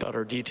 I thought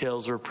our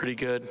details were pretty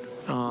good.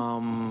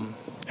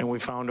 And we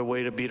found a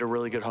way to beat a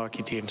really good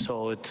hockey team.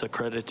 So it's a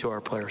credit to our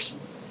players.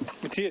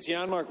 Matthias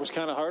Janmark was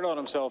kind of hard on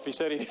himself. He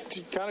said he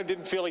kind of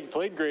didn't feel like he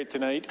played great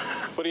tonight,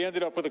 but he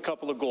ended up with a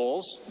couple of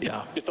goals.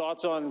 Yeah. Your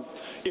thoughts on,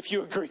 if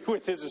you agree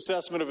with his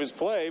assessment of his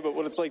play, but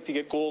what it's like to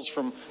get goals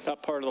from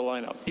that part of the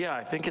lineup? Yeah,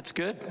 I think it's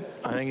good.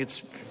 I think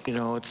it's,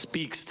 it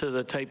speaks to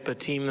the type of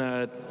team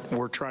that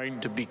we're trying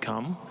to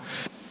become.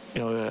 I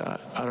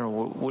don't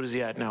know, what is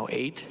he at now,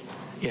 8?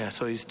 Yeah,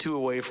 so he's 2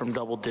 away from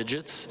double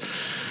digits.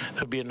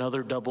 That'd be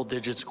another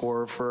double-digit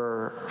score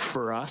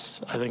for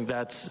us. I think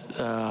that's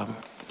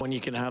when you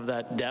can have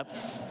that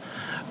depth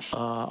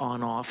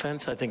on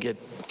offense. I think it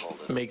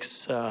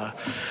makes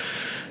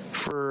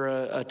for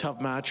a tough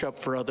matchup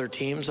for other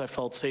teams. I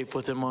felt safe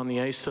with him on the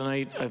ice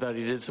tonight. I thought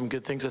he did some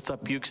good things. I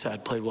thought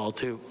Bukestad played well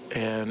too,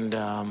 and.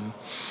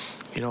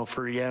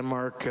 For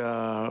Janmark,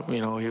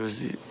 he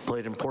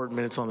played important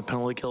minutes on the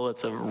penalty kill.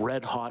 That's a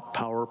red-hot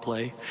power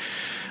play.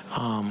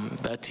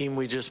 That team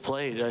we just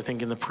played, I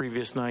think in the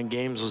previous 9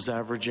 games, was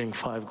averaging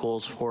 5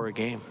 goals for a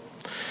game.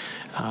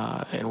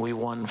 And we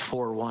won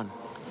 4-1.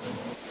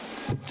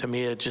 To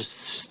me, it just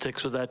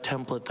sticks with that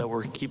template that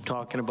we keep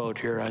talking about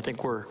here. I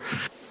think we're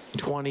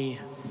 20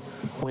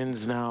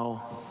 wins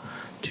now,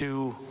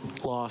 2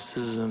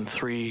 losses, and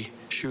 3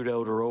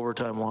 shootout or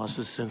overtime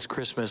losses since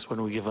Christmas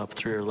when we give up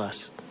 3 or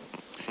less.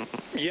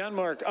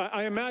 Janmark,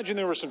 I imagine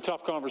there were some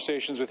tough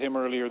conversations with him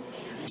earlier.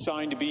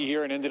 Signed to be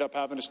here and ended up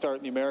having to start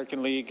in the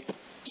American League.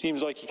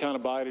 Seems like he kind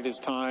of bided his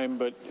time,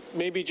 but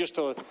maybe just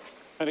an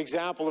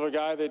example of a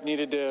guy that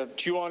needed to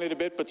chew on it a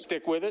bit but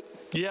stick with it.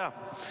 Yeah.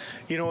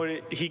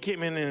 He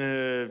came in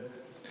a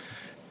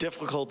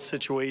difficult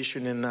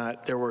situation in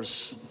that there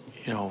was,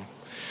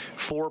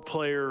 4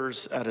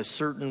 players at a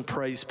certain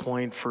price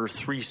point for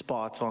 3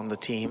 spots on the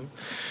team.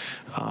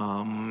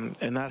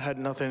 And that had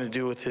nothing to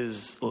do with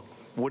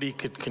what he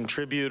could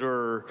contribute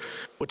or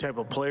what type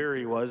of player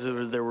he was.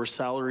 There were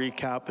salary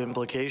cap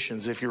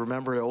implications. If you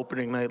remember the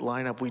opening night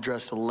lineup, we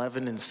dressed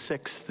 11 and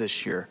 6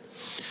 this year.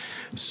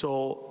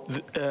 So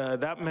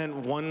that meant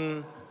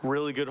one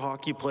really good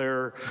hockey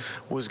player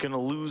was going to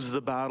lose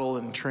the battle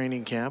in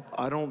training camp.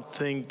 I don't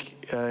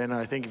think, and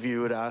I think if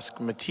you would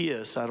ask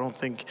Matthias, I don't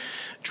think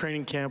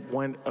training camp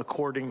went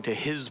according to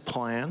his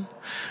plan.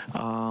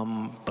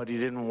 But he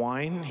didn't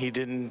whine. He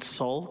didn't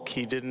sulk.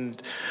 He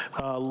didn't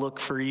look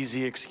for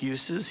easy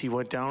excuses. He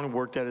went down and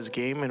worked at his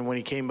game, and when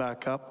he came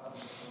back up,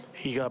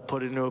 he got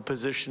put into a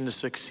position to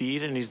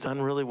succeed, and he's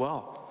done really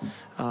well.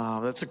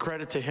 That's a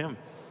credit to him.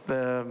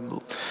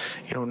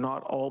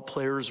 Not all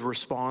players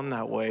respond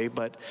that way,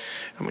 but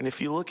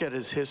if you look at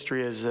his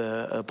history as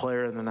a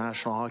player in the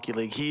National Hockey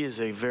League, he is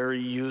a very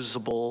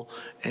usable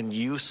and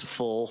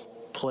useful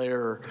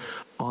player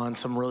on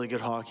some really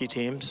good hockey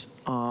teams.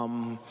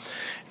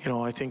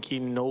 I think he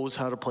knows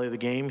how to play the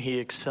game. He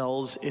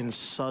excels in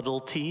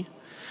subtlety.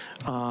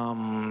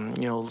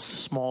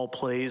 Small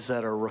plays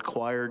that are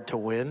required to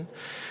win.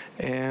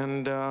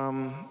 And,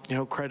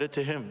 credit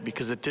to him,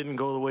 because it didn't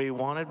go the way he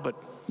wanted, but,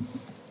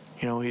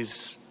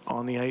 he's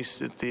on the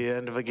ice at the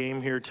end of a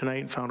game here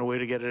tonight and found a way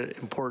to get an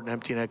important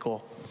empty net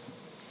goal.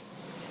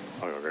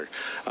 Okay.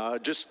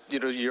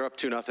 You're up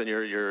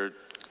 2-0. You're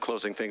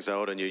closing things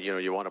out, and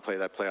you want to play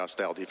that playoff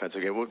style defense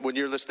again. When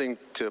you're listening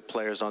to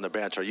players on the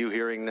bench, are you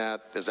hearing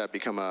that? Has that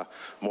become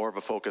more of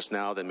a focus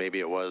now than maybe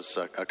it was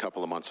a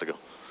couple of months ago?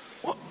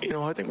 Well,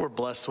 I think we're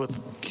blessed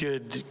with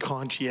good,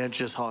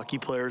 conscientious hockey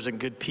players and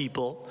good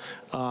people.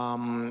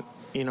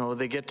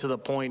 They get to the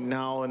point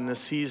now in the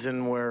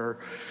season where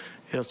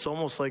it's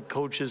almost like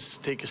coaches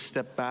take a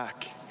step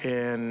back,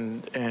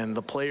 and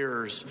the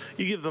players,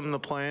 you give them the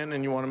plan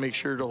and you want to make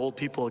sure to hold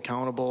people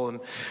accountable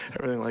and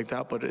everything like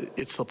that, but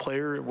it's the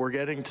player. We're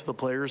getting to the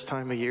players'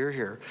 time of year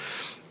here.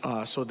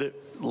 So that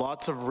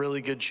lots of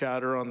really good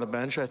chatter on the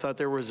bench. I thought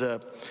there was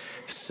a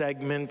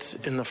segment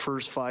in the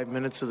first 5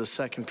 minutes of the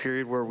second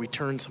period where we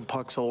turned some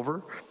pucks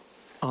over.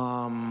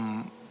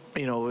 And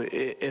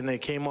they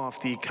came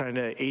off the kind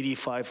of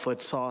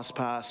 85-foot sauce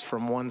pass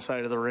from one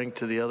side of the rink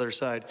to the other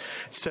side,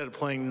 instead of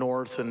playing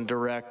north and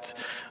direct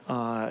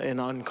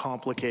and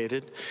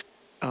uncomplicated.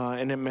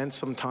 And it meant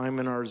some time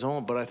in our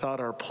zone. But I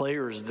thought our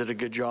players did a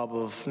good job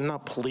of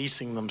not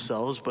policing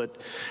themselves, but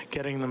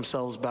getting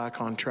themselves back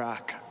on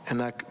track. And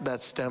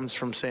that stems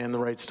from saying the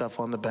right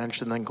stuff on the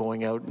bench and then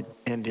going out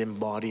and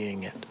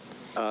embodying it.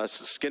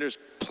 Skinner's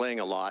playing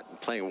a lot and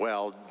playing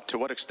well. To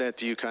what extent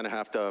do you kind of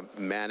have to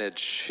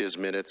manage his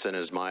minutes and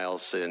his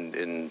miles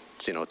in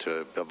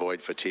to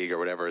avoid fatigue or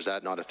whatever? Is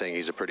that not a thing?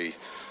 He's a pretty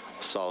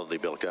solidly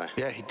built guy.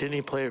 Yeah, didn't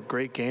he play a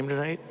great game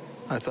tonight?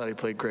 I thought he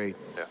played great.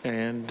 Yeah.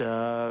 And,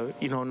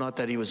 not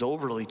that he was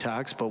overly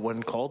taxed, but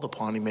when called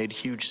upon, he made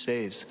huge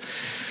saves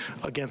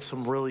against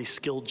some really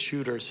skilled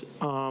shooters.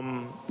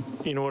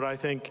 You know what I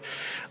think?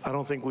 I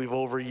don't think we've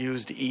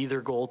overused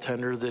either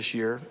goaltender this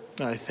year.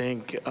 I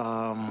think,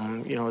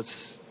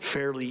 it's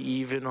fairly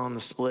even on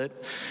the split.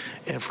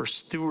 And for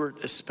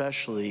Stewart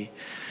especially,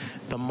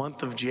 the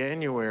month of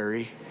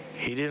January,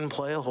 he didn't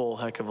play a whole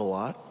heck of a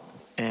lot.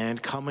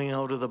 And coming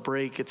out of the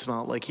break, it's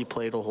not like he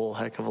played a whole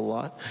heck of a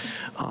lot.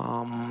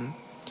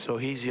 So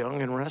he's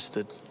young and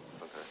rested.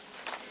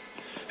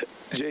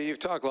 Jay, you've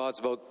talked lots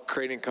about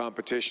creating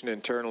competition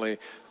internally.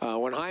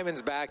 When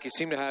Hyman's back, you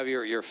seem to have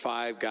your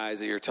 5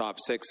 guys at your top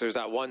 6. There's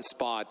that one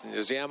spot, and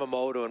there's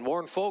Yamamoto, and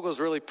Warren Fogel's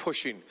really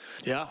pushing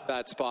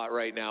that spot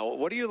right now.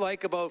 What do you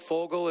like about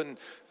Fogel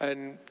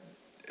and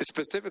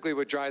specifically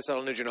with Draisaitl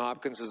and Nugent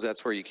Hopkins, is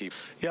that's where you keep?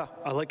 Yeah,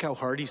 I like how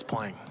hard he's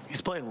playing.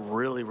 He's playing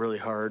really, really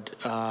hard.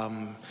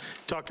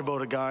 Talk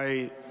about a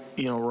guy,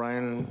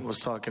 Ryan was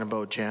talking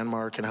about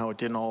Janmark and how it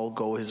didn't all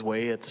go his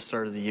way at the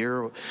start of the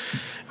year.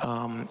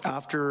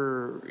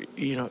 After,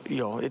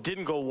 it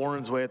didn't go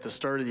Warren's way at the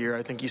start of the year.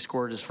 I think he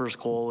scored his first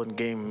goal in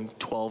game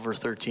 12 or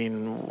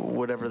 13,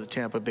 whatever the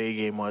Tampa Bay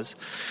game was.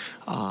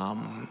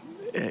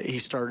 He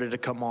started to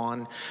come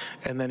on,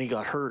 and then he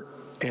got hurt.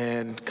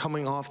 And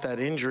coming off that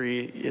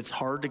injury, it's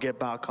hard to get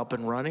back up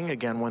and running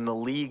again when the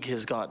league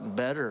has gotten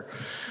better.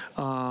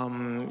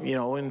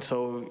 And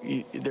so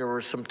there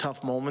were some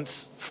tough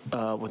moments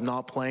with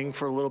not playing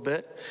for a little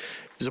bit.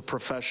 He's a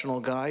professional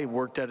guy. He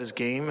worked at his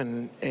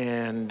game,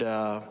 and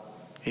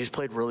he's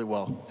played really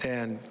well.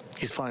 And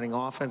he's finding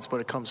offense, but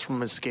it comes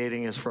from his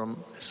skating, is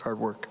from his hard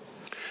work.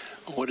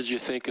 What did you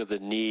think of the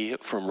knee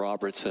from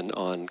Robertson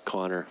on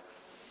Connor?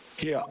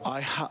 Yeah,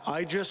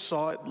 I just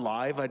saw it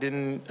live. I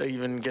didn't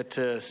even get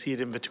to see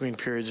it in between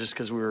periods just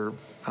because we were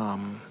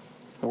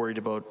worried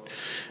about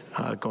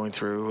going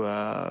through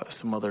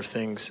some other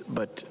things.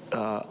 But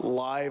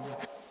live,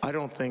 I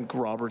don't think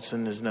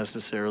Robertson is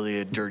necessarily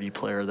a dirty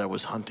player that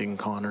was hunting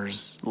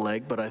Connor's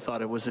leg, but I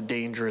thought it was a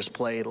dangerous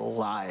play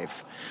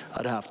live.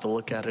 I'd have to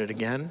look at it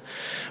again,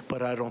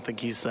 but I don't think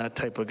he's that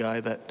type of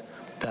guy that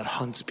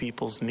hunts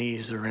people's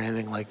knees or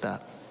anything like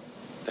that.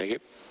 Thank you.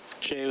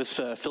 Jay, it was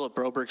Philip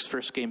Broberg's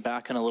first game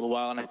back in a little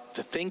while, and I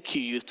think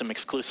you used him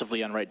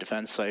exclusively on right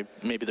defense.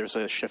 Maybe there's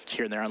a shift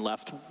here and there on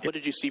left. What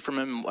did you see from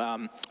him?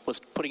 Was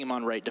putting him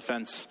on right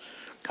defense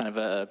kind of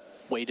a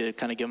way to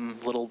kind of give him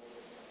a little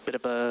bit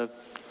of a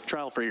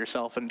trial for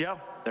yourself? And Yeah,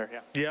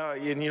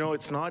 and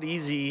it's not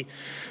easy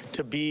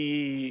to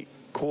be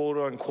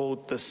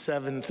quote-unquote the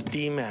 7th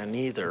D-man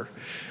either,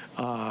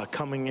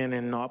 coming in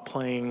and not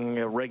playing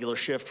a regular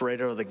shift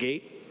right out of the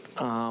gate.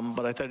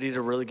 But I thought he did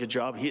a really good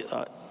job.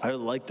 I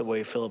like the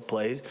way Philip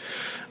plays,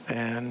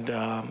 and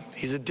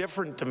he's a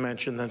different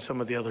dimension than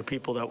some of the other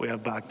people that we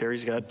have back there.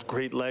 He's got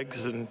great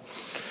legs, and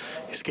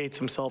he skates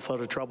himself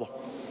out of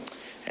trouble.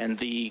 And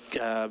the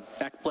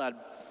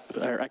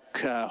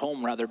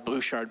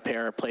Bouchard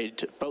pair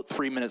played about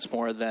 3 minutes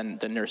more than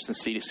Nurse and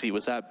CDC.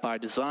 Was that by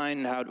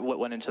design? What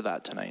went into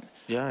that tonight?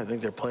 Yeah, I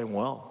think they're playing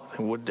well. I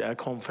think Wood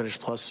Ekholm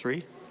finished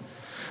 +3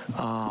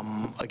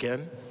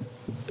 again.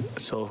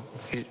 So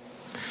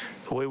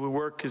the way we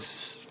work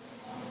is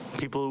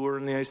people who are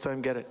in the ice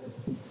time get it.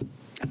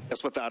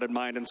 Yes, with that in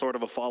mind, and sort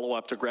of a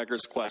follow-up to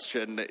Gregor's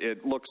question,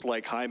 it looks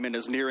like Hyman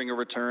is nearing a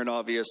return,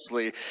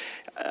 obviously.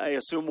 I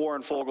assume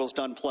Warren Fogel's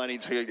done plenty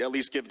to at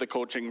least give the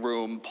coaching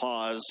room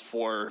pause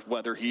for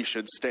whether he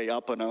should stay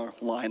up on a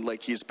line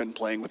like he's been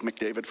playing with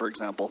McDavid, for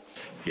example.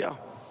 Yeah.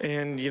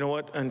 And you know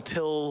what?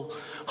 Until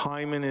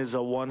Hyman is a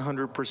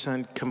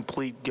 100%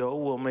 complete go,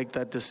 we'll make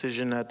that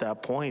decision at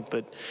that point.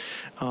 But,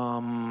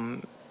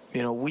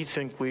 we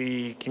think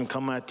we can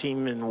come at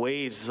team in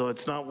waves. So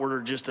it's not we're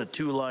just a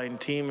two-line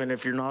team. And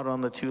if you're not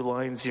on the two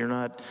lines, you're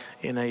not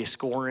in a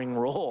scoring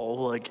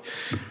role. Like,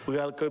 we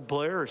got good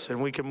players, and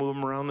we can move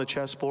them around the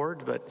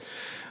chessboard. But,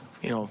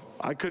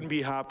 I couldn't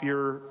be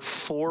happier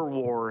for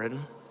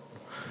Warren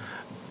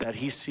that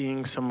he's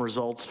seeing some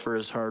results for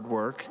his hard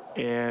work.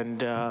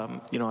 And,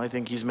 I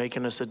think he's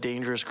making us a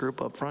dangerous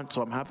group up front,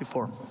 so I'm happy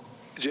for him.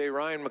 Jay,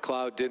 Ryan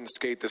McLeod didn't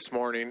skate this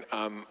morning.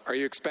 Are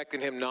you expecting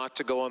him not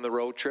to go on the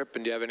road trip,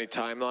 and do you have any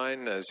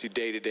timeline? Is he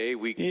day-to-day,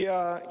 week?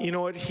 Yeah, you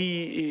know what?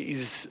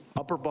 He's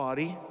upper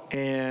body,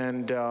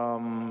 and,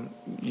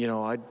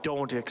 I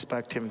don't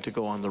expect him to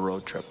go on the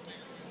road trip.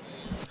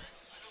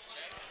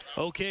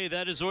 Okay,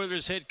 that is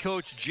Oilers head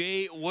coach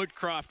Jay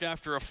Woodcroft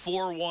after a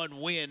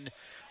 4-1 win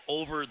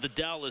over the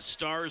Dallas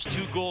Stars.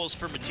 2 goals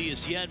for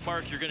Matthias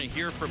Janmark. You're going to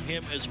hear from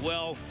him as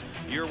well.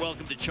 You're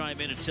welcome to chime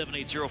in at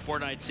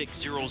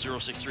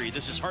 780-496-0063.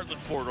 This is Heartland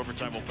Ford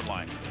Overtime Open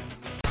Line.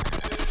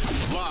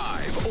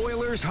 Live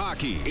Oilers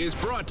hockey is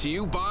brought to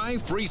you by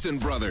Friesen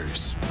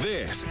Brothers.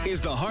 This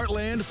is the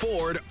Heartland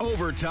Ford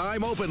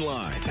Overtime Open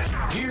Line.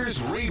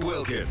 Here's Reed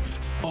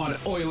Wilkins on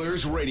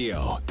Oilers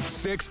Radio,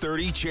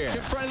 630 CHED.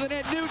 In front of the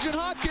net, Nugent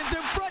Hopkins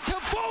in front to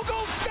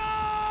Fogle, scores!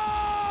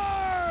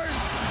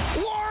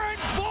 Warren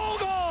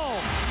Fogle!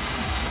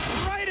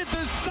 Right at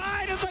the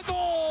side of the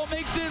goal,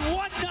 makes it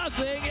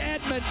 1-0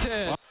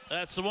 Edmonton.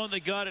 That's the one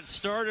that got it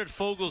started.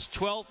 Fogel's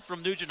 12th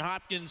from Nugent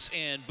Hopkins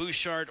and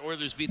Bouchard.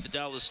 Oilers beat the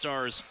Dallas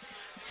Stars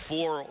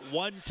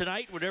 4-1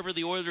 tonight. Whenever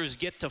the Oilers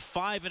get to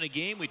 5 in a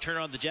game, we turn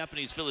on the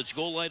Japanese Village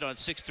goal light on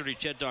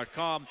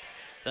 630ched.com.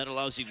 That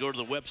allows you to go to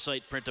the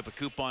website, print up a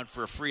coupon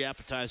for a free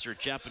appetizer at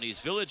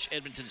Japanese Village,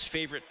 Edmonton's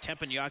favorite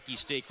teppanyaki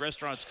steak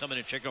restaurants. Come in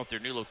and check out their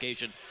new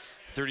location,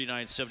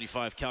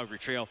 3975 Calgary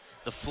Trail.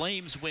 The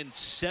Flames win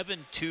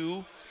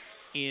 7-2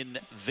 in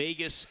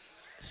Vegas.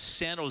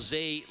 San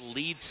Jose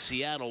leads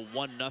Seattle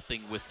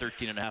 1-0 with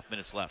 13.5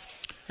 minutes left.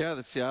 Yeah,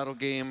 the Seattle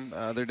game,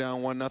 they're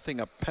down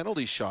 1-0. A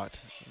penalty shot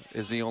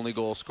is the only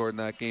goal scored in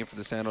that game for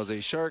the San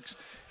Jose Sharks.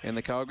 And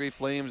the Calgary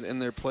Flames in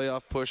their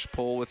playoff push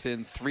pull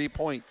within 3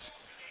 points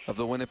of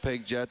the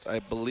Winnipeg Jets. I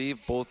believe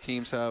both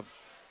teams have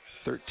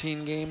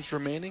 13 games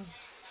remaining,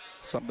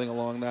 something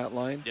along that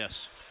line.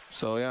 Yes.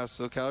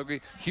 So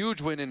Calgary,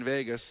 huge win in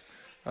Vegas.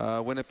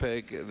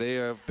 Winnipeg, they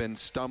have been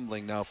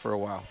stumbling now for a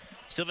while.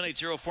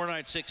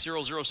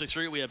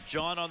 780-496-0063. We have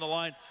John on the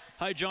line.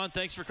 Hi, John.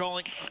 Thanks for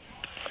calling.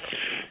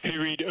 Hey,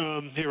 Reed.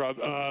 Hey, Rob.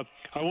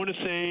 I want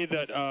to say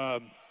that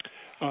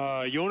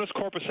Jonas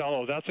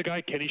Korpisalo, that's a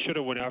guy Kenny should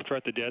have went after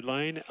at the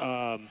deadline.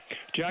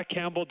 Jack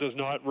Campbell does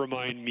not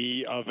remind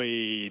me of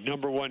a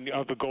number one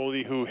of a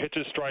goalie who hits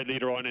his stride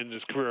later on in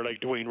his career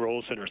like Dwayne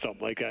Rolson or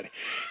something like that.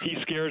 He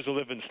scares the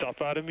living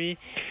stuff out of me.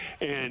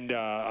 And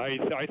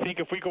I think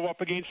if we go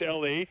up against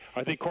LA,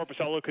 I think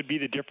Korpisalo could be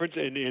the difference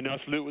in us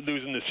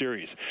losing the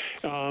series.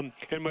 And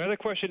my other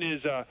question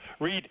is,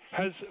 Reed,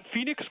 has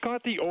Phoenix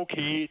got the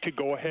okay to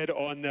go ahead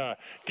on the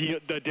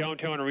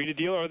downtown arena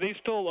deal? Or are they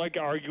still like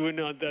arguing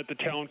that the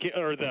town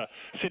or the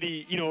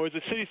city, is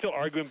the city still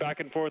arguing back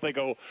and forth like,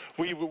 oh,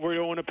 we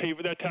don't want to pay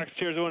for that,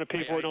 taxpayers don't want to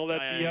pay for it and all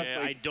that?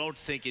 I don't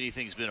think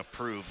anything's been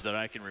approved that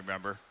I can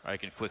remember. I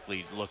can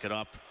quickly look it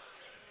up.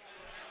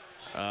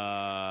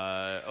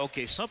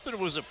 Okay, something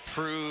was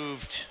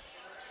approved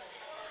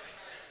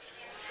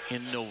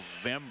in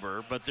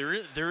November, but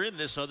they're in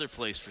this other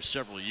place for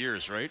several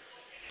years, right?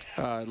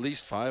 At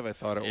least 5, I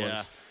thought it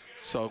was.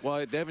 So,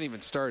 they haven't even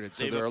started,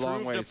 so they're a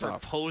long ways off.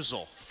 They've approved a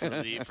proposal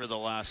for the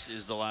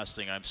last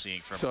thing I'm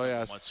seeing from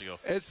months ago.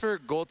 It's for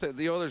goaltender.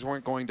 The Oilers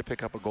weren't going to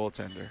pick up a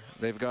goaltender.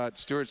 They've got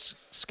Stuart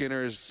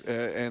Skinner's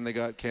and they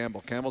got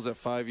Campbell. Campbell's at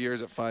 5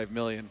 years at $5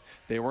 million.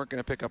 They weren't going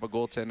to pick up a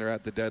goaltender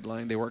at the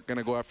deadline. They weren't going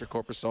to go after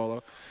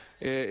Korpisalo.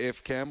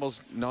 If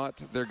Campbell's not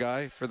their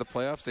guy for the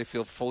playoffs, they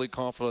feel fully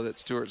confident that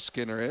Stuart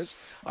Skinner is.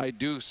 I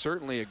do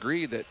certainly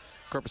agree that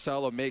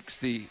Korpisalo makes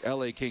the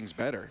LA Kings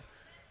better.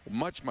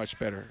 Much, much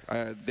better.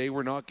 They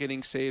were not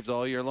getting saves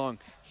all year long.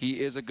 He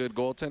is a good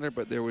goaltender,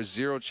 but there was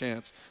zero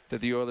chance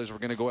that the Oilers were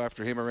going to go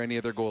after him or any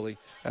other goalie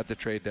at the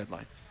trade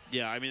deadline.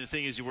 Yeah, I mean, the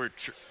thing is, to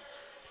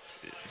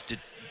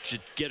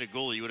get a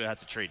goalie, you would have had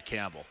to trade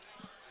Campbell,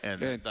 and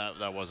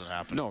that wasn't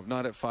happening. No,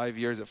 not at 5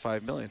 years at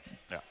 $5 million.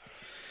 Yeah.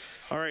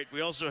 All right, we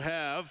also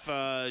have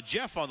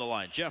Jeff on the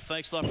line. Jeff,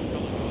 thanks a lot for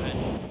calling. Go ahead.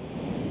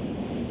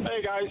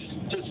 Hey, guys.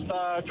 Just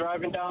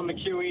driving down the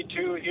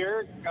QE2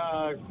 here.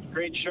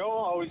 Great show.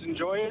 Always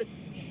enjoy it.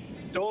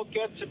 Don't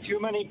get to too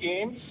many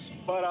games,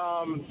 but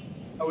I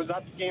was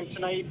at the game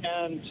tonight,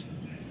 and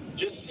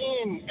just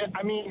seeing,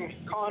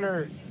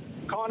 Connor's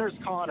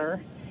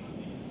Connor.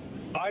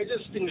 I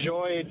just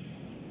enjoyed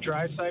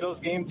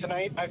Draisaitl's game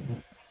tonight.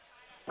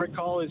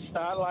 recall his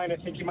stat line. I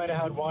think he might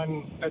have had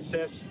 1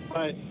 assist,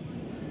 but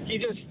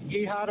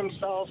he had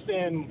himself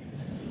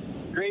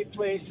in great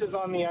places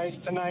on the ice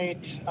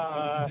tonight.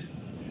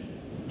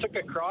 Took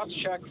a cross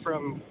check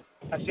from,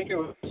 I think it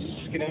was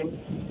Skinner,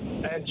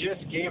 and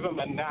just gave him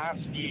a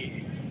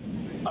nasty,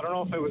 I don't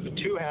know if it was a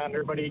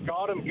two-hander, but he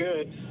got him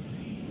good,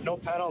 no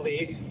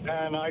penalty,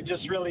 and I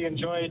just really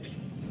enjoyed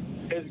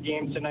his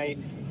game tonight.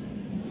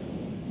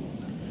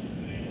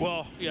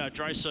 Well, yeah,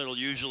 Draisaitl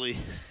usually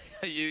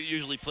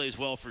plays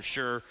well for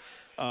sure.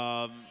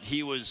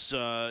 He was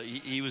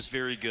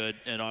very good,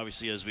 and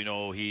obviously, as we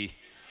know, he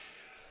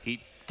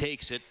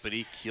takes it, but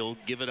he'll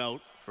give it out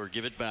or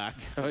give it back.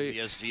 He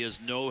has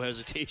no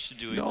hesitation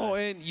doing that. No,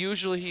 and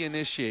usually he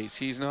initiates.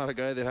 He's not a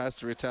guy that has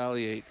to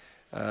retaliate.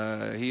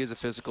 He is a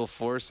physical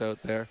force out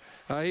there.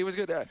 He was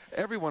good.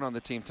 Everyone on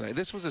the team tonight.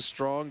 This was a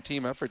strong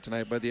team effort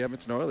tonight by the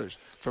Edmonton Oilers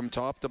from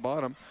top to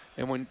bottom.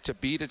 And when to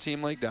beat a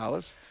team like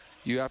Dallas,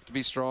 you have to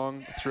be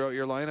strong throughout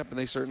your lineup, and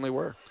they certainly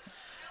were.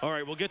 All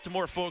right, we'll get to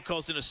more phone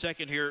calls in a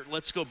second here.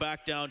 Let's go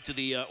back down to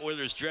the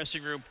Oilers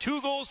dressing room.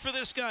 2 goals for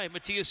this guy,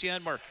 Matthias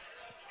Janmark.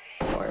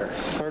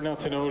 Hard not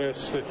to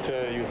notice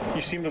that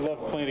you seem to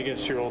love playing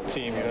against your old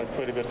team. You had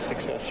quite a bit of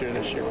success here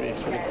this year. You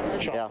sort of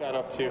chalk that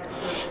up too.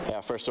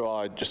 Yeah, first of all,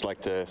 I'd just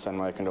like to send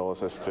my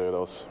condolences to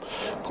those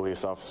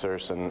police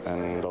officers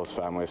and those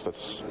families.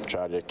 That's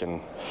tragic,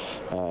 and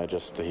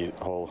just the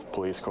whole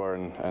police corps,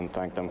 and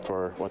thank them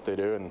for what they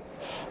do. And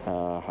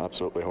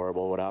absolutely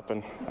horrible what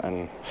happened.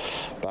 And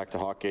back to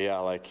hockey, yeah,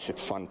 like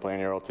it's fun playing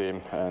your old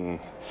team, and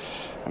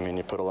I mean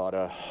you put a lot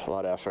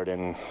of effort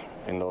in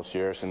those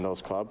years in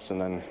those clubs,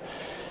 and then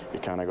you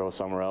kind of go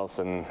somewhere else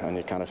and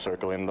you kind of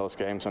circle in those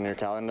games on your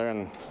calendar.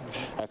 And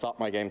I thought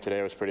my game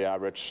today was pretty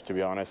average, to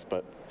be honest,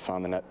 but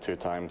found the net 2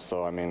 times.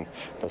 So, I mean,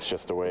 that's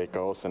just the way it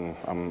goes, and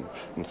I'm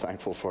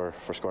thankful for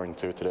scoring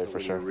 2 today, for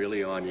sure. You're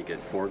really on, you get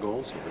 4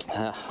 goals?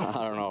 I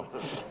don't know.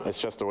 It's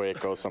just the way it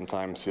goes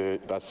sometimes.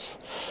 That's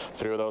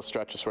through those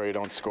stretches where you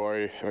don't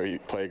score or you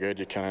play good,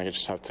 you kind of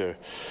just have to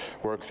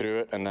work through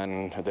it. And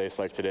then days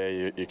like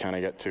today, you kind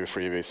of get 2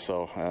 freebies.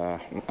 So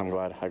I'm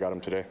glad I got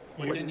them today.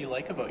 What didn't you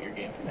like about your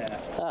game?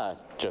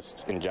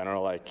 Just in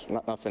general, like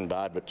nothing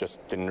bad, but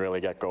just didn't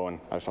really get going.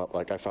 I felt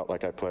like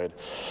I played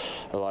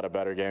a lot of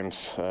better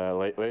games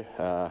lately,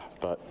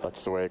 but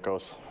that's the way it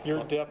goes.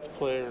 Your depth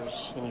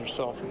players, and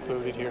yourself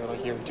included here,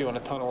 like you're doing a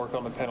ton of work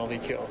on the penalty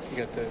kill. You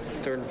got the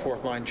 3rd and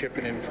 4th line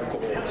chipping in for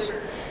goals.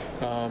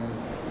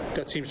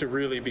 That seems to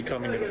really be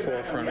coming to the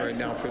forefront right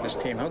now for this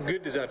team. How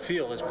good does that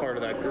feel as part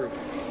of that group?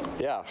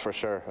 Yeah, for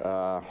sure.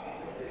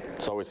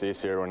 It's always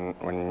easier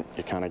when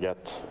you kind of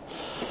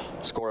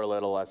score a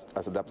little as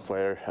a depth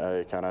player.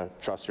 You kind of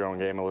trust your own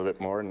game a little bit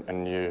more,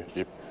 and you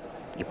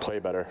play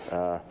better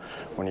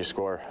when you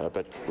score.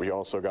 But we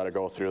also got to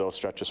go through those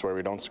stretches where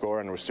we don't score,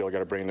 and we still got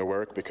to bring the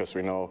work because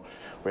we know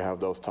we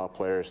have those top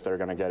players. They're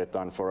going to get it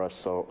done for us,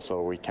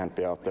 so we can't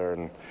be out there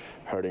and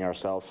hurting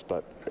ourselves.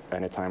 But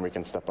anytime we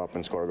can step up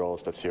and score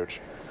goals, that's huge.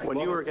 When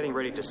you were getting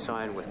ready to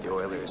sign with the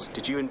Oilers,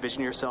 did you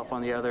envision yourself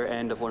on the other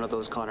end of one of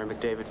those Connor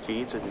McDavid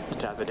feeds and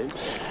tap it in?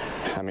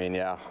 I mean,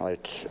 yeah,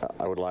 like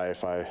I would lie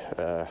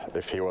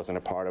if he wasn't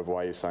a part of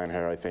why you signed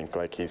here. I think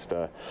like he's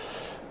the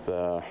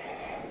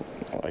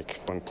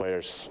like when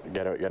players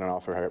get an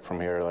offer from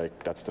here,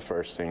 like that's the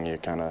first thing you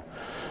kind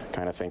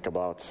of think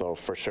about. So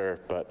for sure,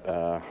 but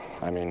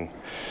I mean,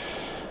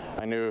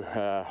 I knew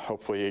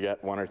hopefully you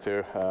get 1 or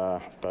 2,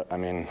 but I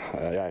mean,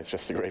 yeah, he's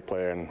just a great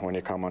player, and when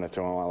you come on a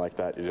 2-on-1 like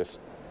that, you just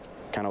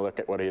kind of look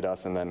at what he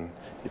does and then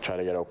you try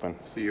to get open.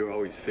 So you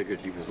always figured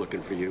he was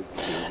looking for you?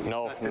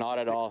 No, not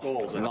at all.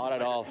 Not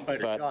at all.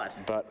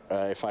 But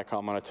if I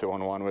come on a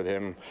 2-on-1 with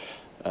him,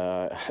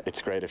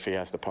 it's great. If he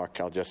has the puck,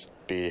 I'll just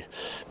be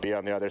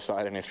on the other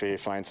side, and if he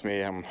finds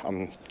me, I'm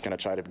going to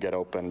try to get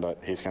open, but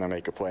he's going to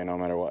make a play no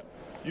matter what.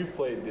 You've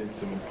played in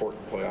some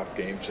important playoff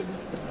games, and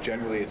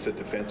generally it's a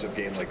defensive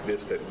game like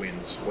this that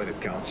wins when it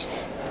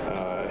counts.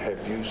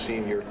 Have you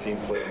seen your team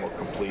play a more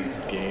complete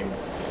game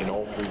in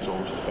all 3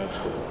 zones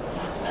defensively?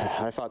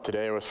 I thought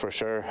today was for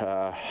sure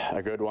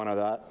a good one of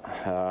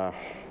that.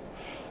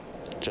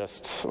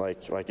 Just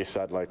like you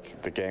said,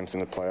 like the games in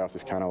the playoffs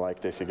is kind of like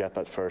this. You get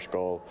that first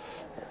goal,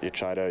 you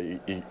try to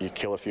you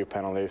kill a few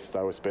penalties.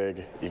 That was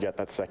big. You get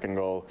that second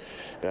goal,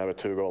 you have a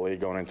 2-goal lead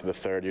going into the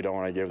third. You don't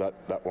want to give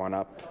that one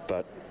up,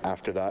 but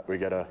after that we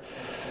gotta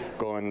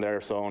go in their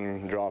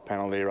zone, draw a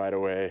penalty right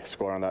away,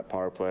 score on that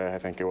power play, I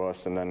think it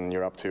was, and then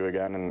you're up 2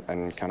 again,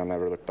 and kind of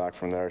never look back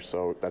from there.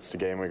 So that's the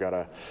game we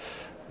gotta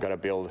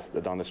build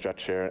down the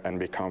stretch here and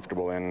be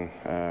comfortable in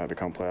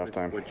become playoff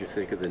time. What did you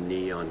think of the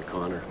knee on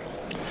Connor?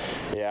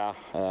 Yeah,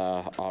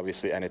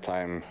 obviously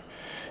anytime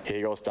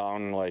he goes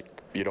down, like,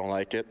 you don't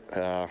like it.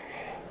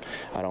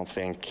 I don't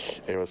think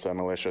it was a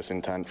malicious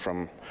intent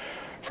from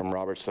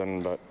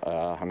Robertson, but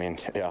I mean,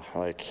 yeah,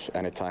 like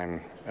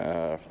anytime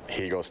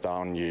he goes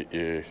down,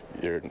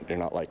 you're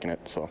not liking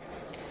it. So.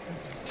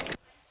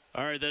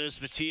 All right, that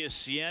is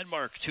Matthias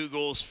Janmark. 2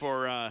 goals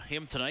for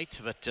him tonight,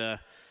 but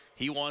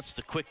he wants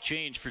the quick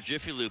change for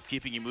Jiffy Lube,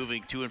 keeping you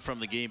moving to and from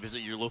the game. Visit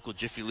your local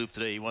Jiffy Lube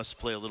today. He wants to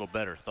play a little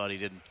better. Thought he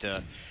didn't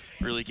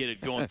really get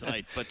it going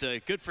tonight. But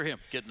good for him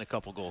getting a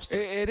couple goals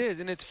tonight. It is,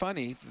 and it's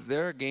funny.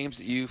 There are games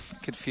that you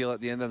could feel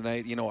at the end of the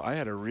night, I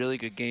had a really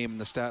good game,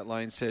 and the stat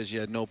line says you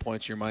had no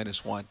points, you're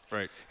 -1.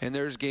 Right. And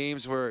there's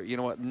games where,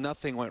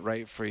 nothing went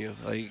right for you.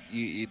 Like,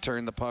 you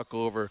turned the puck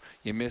over,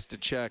 you missed a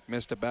check,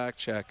 missed a back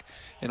check,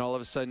 and all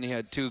of a sudden you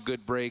had 2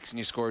 good breaks and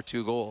you scored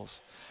 2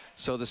 goals.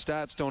 So the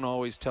stats don't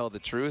always tell the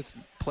truth.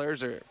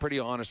 Players are pretty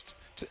honest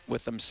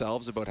with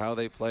themselves about how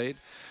they played.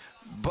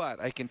 But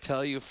I can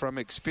tell you from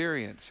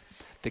experience,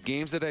 the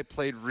games that I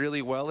played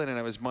really well in and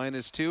I was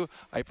 -2,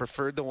 I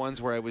preferred the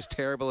ones where I was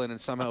terrible in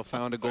and somehow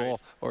found a goal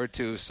or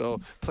 2.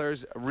 So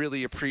players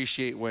really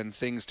appreciate when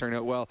things turn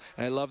out well.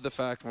 And I love the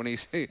fact when he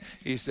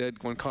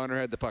said when Connor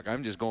had the puck,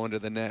 I'm just going to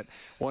the net.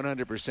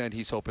 100%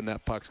 he's hoping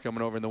that puck's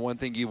coming over. And the one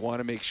thing you want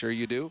to make sure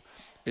you do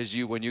is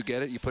when you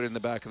get it, you put it in the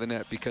back of the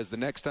net, because the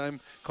next time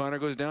Connor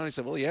goes down, he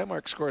said, well, yeah,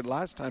 Mark scored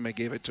last time I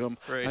gave it to him.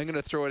 Right. I'm going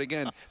to throw it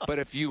again. But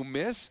if you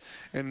miss,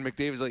 and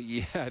McDavid's like,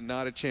 yeah,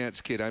 not a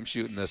chance, kid. I'm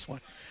shooting this one.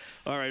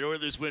 All right,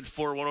 Oilers win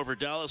 4-1 over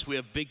Dallas. We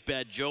have Big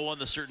Bad Joe on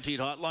the Certainty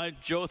Hotline.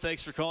 Joe,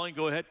 thanks for calling.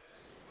 Go ahead.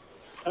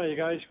 Hi,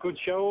 guys. Good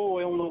show.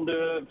 On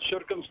the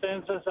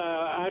circumstances,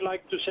 I'd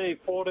like to say,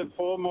 first and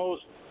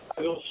foremost,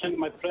 I will send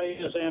my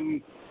players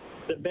and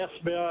the best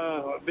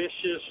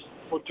wishes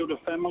to the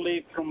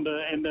family from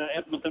the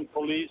Edmonton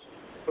police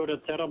for the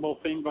terrible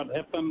thing that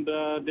happened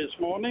this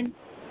morning.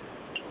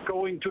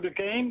 Going to the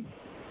game,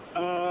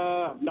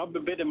 not a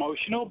bit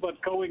emotional,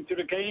 but going to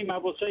the game, I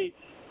will say,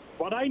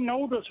 what I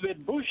noticed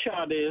with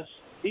Bouchard is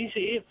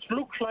it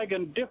looks like a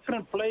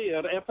different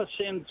player ever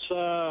since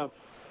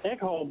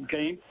Ekholm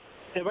game.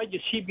 And what you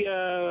see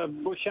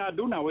Bouchard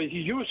do now is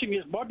he's using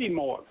his body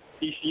more.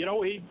 He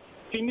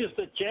finished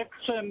the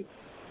checks, and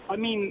I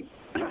mean,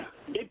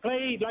 they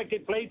play like they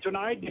played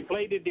tonight. They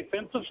play the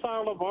defensive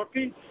style of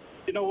hockey.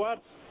 You know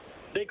what?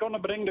 They're going to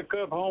bring the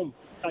curve home.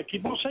 I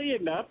keep on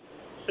saying that.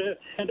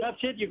 And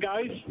that's it, you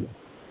guys.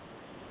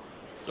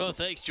 Oh,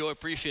 thanks, Joe. I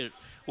appreciate it.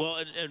 Well,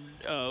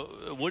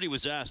 and Woody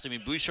was asked. I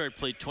mean, Bouchard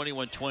played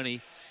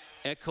 21-20.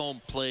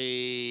 Ekholm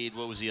played,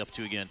 what was he up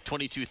to again?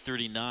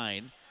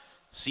 22-39.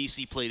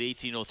 Ceci played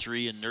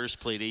 18-03, and Nurse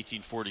played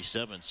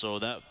 18-47. So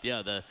the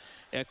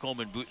Ekholm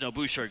and now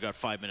Bouchard got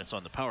 5 minutes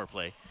on the power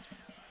play.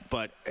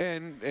 But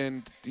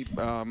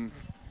Ekholm,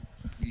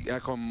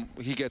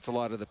 he gets a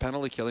lot of the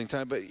penalty killing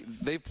time, but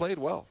they've played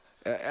well.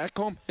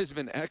 Ekholm has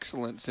been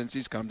excellent since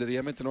he's come to the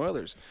Edmonton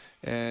Oilers.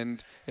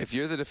 And if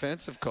you're the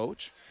defensive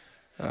coach,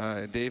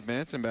 Dave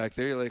Manson back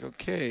there, you're like,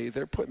 okay,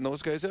 they're putting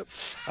those guys up.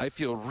 I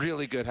feel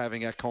really good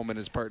having Ekholm and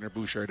his partner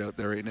Bouchard out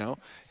there right now,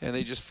 and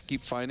they just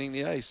keep finding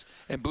the ice.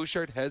 And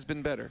Bouchard has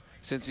been better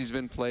since he's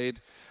been played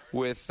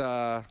with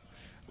Ekholm.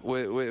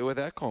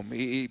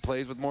 He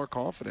plays with more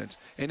confidence.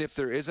 And if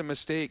there is a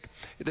mistake,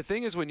 the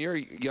thing is, when you're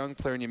a young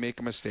player and you make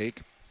a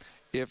mistake,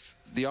 if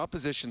the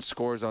opposition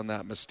scores on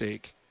that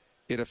mistake,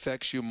 it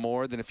affects you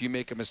more than if you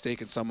make a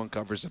mistake and someone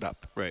covers it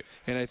up. Right.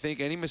 And I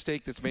think any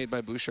mistake that's made by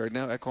Bouchard,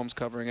 now Ekholm's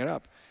covering it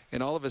up.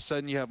 And all of a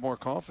sudden you have more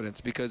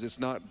confidence because it's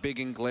not big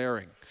and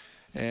glaring.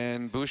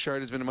 And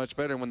Bouchard has been much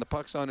better. And when the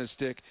puck's on his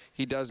stick,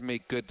 he does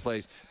make good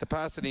plays. The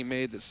pass that he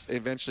made that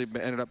eventually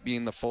ended up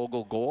being the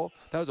Fogle goal,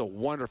 that was a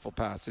wonderful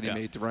pass that he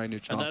made to Ryan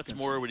Nugent-Hopkins. And that's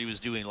more what he was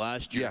doing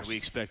last year. Yes. We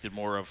expected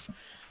more of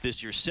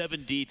this year.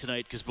 7D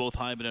tonight because both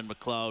Hyman and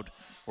McLeod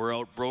were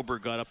out.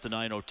 Broberg got up to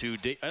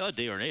 9:02. I thought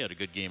Desharnais had a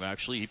good game,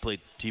 actually. He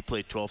played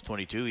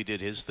 12:22. He did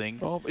his thing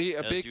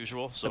as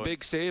usual. So a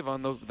big save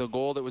on the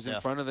goal that was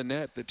in front of the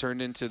net that turned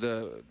into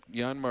the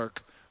Janmark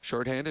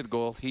shorthanded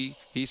goal. He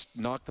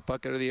knocked the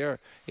puck out of the air.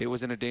 It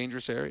was in a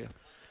dangerous area.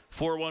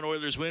 4-1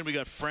 Oilers win. We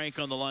got Frank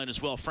on the line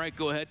as well. Frank,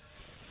 go ahead.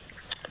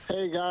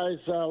 Hey, guys.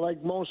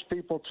 Like most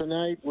people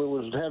tonight, it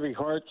was heavy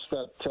hearts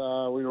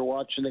that we were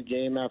watching the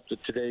game after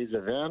today's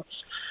events.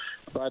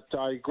 But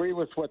I agree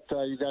with what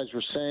you guys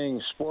were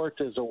saying. Sport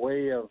is a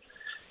way of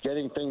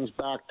getting things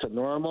back to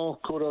normal.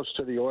 Kudos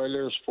to the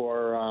Oilers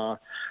for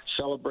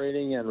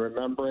celebrating and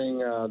remembering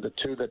the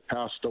two that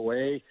passed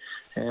away.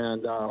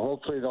 And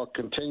hopefully they'll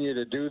continue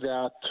to do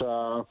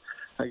that.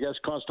 I guess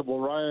Constable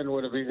Ryan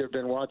would have either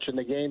been watching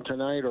the game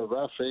tonight or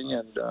reffing,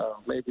 and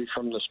maybe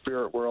from the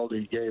spirit world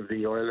he gave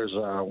the Oilers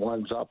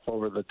ones up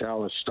over the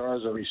Dallas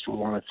Stars. At least we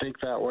want to think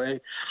that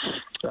way.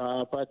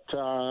 But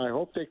I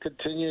hope they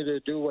continue to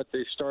do what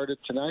they started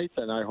tonight,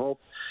 and I hope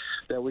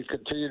that we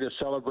continue to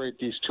celebrate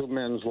these two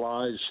men's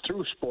lives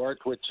through sport,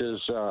 which is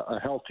a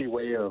healthy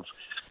way of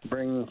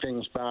bringing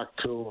things back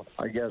to,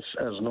 I guess,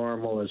 as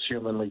normal as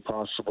humanly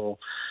possible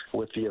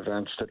with the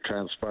events that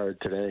transpired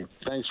today.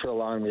 Thanks for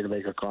allowing me to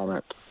make a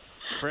comment.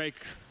 Frank,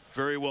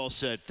 very well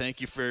said.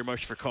 Thank you very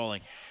much for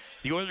calling.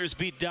 The Oilers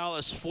beat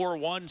Dallas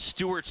 4-1.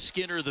 Stuart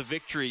Skinner, the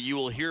victory. You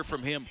will hear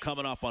from him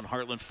coming up on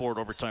Heartland Ford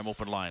Overtime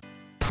Open Line.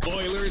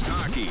 Oilers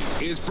hockey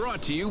is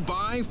brought to you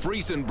by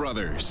Friesen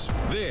Brothers.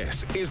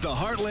 This is the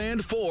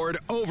Heartland Ford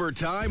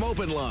Overtime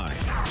Open Line.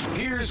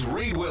 Here's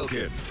Reed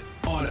Wilkins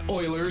on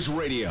Oilers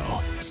Radio,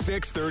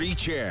 630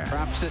 CHED.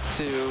 Drops it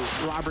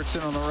to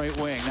Robertson on the right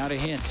wing. Now to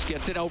Hintz.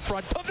 Gets it out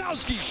front.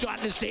 Pavelski shot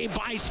in the save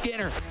by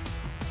Skinner.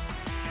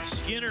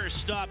 Skinner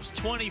stops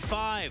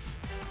 25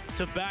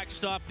 to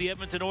backstop the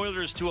Edmonton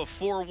Oilers to a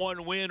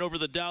 4-1 win over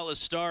the Dallas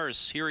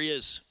Stars. Here he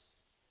is.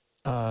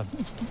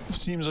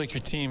 Seems like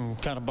your team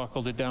kind of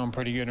buckled it down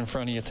pretty good in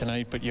front of you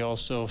tonight, but you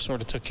also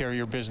sort of took care of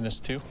your business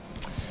too.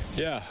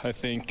 Yeah, I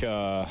think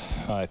the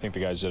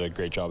guys did a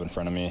great job in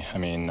front of me. I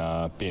mean,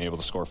 being able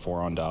to score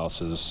 4 on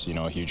Dallas is,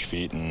 a huge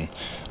feat, and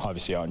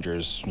obviously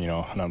Ottinger's,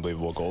 an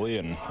unbelievable goalie,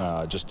 and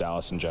just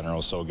Dallas in general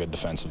is so good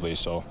defensively.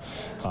 So,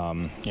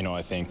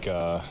 I think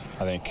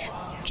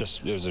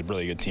just it was a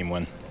really good team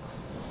win.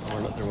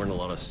 There weren't a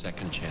lot of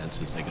second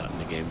chances they got in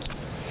the game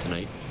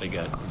tonight.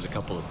 There was a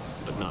couple,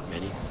 but not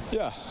many.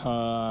 Yeah,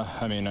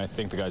 I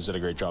think the guys did a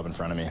great job in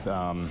front of me.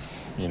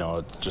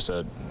 Just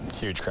a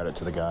huge credit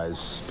to the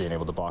guys being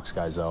able to box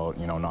guys out,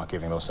 not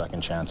giving those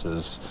second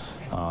chances,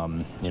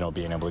 being able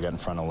to get in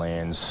front of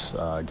lanes,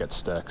 get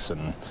sticks,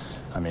 and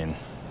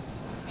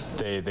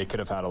they could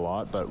have had a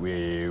lot, but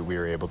we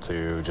were able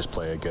to just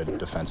play a good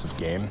defensive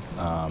game.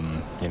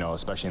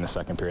 Especially in the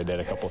second period, they had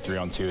a couple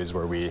 3-on-2s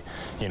where we,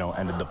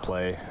 ended the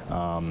play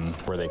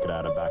where they could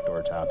add a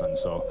backdoor tap in.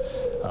 So,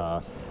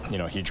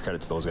 huge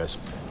credit to those guys.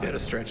 You had a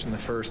stretch in the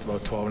first,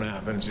 about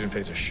 12.5 minutes, you didn't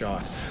face a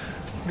shot.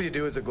 What do you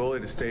do as a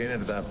goalie to stay in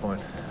it at that point?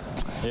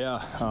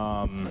 Yeah,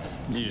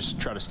 you just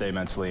try to stay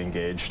mentally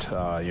engaged,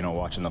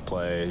 watching the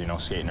play,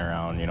 skating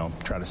around,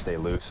 trying to stay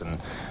loose and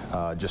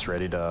just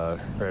ready to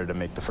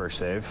make the first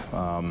save.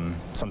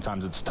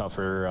 Sometimes it's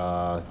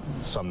tougher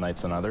some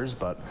nights than others,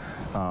 but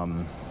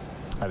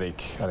I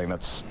think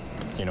that's,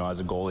 as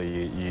a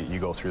goalie, you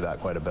go through that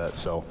quite a bit.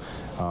 So,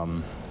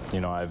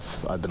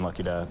 I've been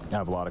lucky to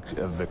have a lot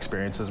of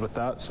experiences with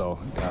that, so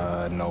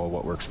I know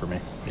what works for me.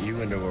 Are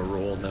you into a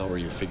role now where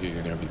you figure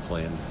you're going to be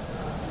playing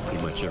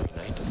pretty much every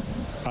night?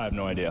 I have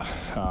no idea.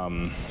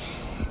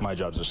 My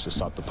job is just to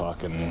stop the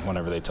puck, and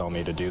whenever they tell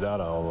me to do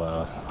that,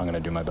 I'm going to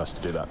do my best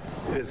to do that.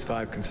 It is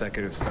 5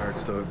 consecutive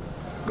starts, though.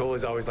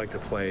 Goalies always like to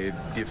play.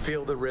 Do you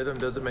feel the rhythm?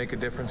 Does it make a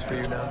difference for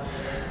you now?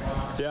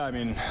 Yeah,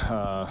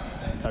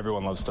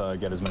 everyone loves to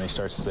get as many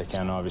starts as they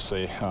can,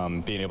 obviously.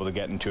 Being able to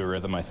get into a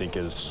rhythm, I think,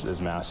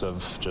 is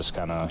massive. Just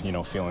kind of,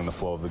 feeling the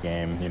flow of the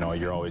game.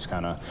 You're always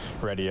kind of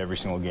ready every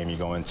single game you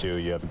go into.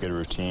 You have a good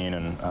routine,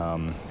 and,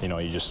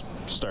 you just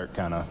start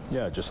kind of,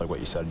 just like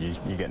what you said, you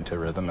get into a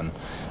rhythm, and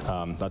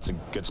that's a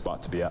good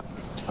spot to be at.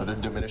 Are there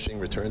diminishing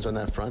returns on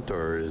that front,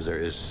 or is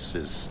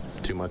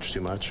too much,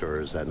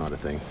 or is that not a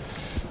thing?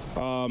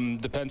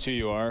 Depends who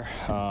you are.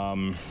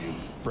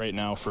 Right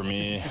now, for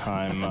me,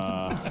 I'm,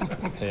 I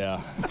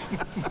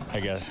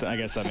guess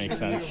that makes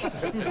sense.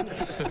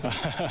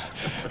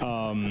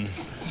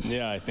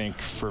 I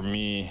think for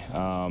me,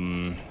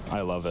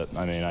 I love it.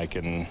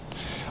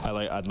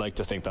 I'd like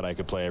to think that I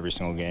could play every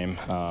single game.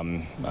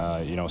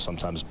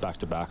 Sometimes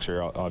back-to-backs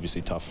are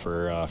obviously tough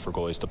for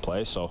goalies to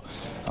play. So,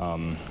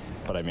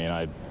 but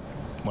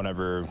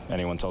whenever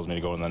anyone tells me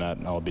to go in the net,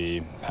 I'll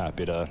be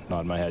happy to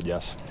nod my head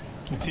yes.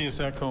 Matthias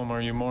Ekholm, are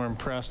you more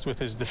impressed with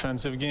his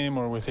defensive game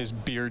or with his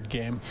beard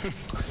game?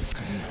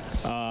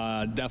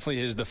 Definitely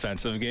his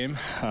defensive game,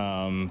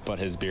 but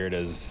his beard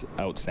is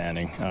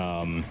outstanding.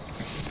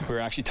 We were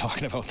actually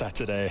talking about that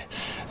today,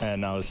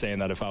 and I was saying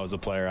that if I was a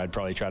player, I'd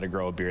probably try to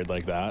grow a beard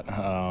like that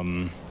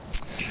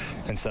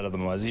instead of the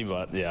muzzy.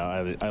 But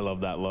yeah, I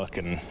love that look,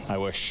 and I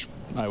wish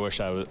I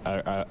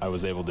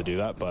was able to do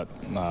that, but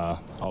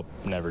I'll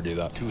never do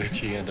that. Too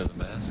itchy under the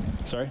mask?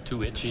 Sorry?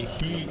 Too itchy?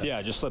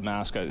 Yeah, just the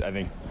mask. I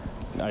think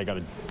I got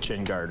a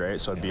chin guard, right?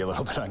 So I'd be a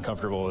little bit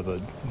uncomfortable with a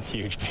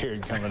huge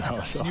beard coming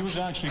out. So. He was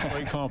actually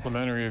quite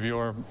complimentary of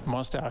your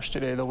mustache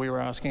today, though we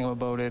were asking him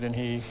about it, and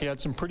he had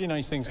some pretty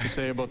nice things to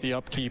say about the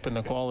upkeep and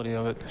the quality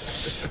of it.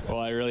 Well,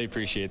 I really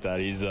appreciate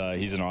that. He's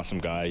an awesome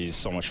guy. He's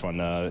so much fun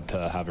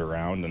to have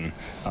around, and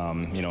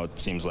it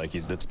seems like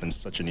it's been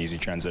such an easy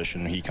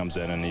transition. He comes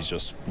in and he's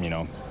just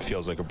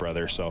feels like a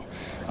brother. So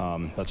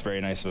that's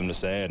very nice of him to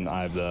say, and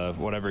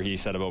whatever he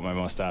said about my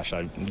mustache,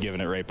 I've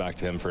given it right back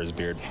to him for his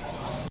beard.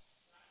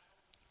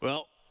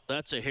 Well,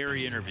 that's a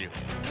hairy interview.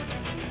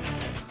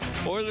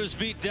 Oilers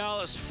beat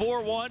Dallas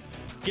 4-1.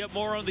 Get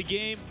more on the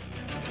game,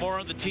 more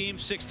on the team,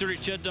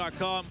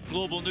 630ched.com,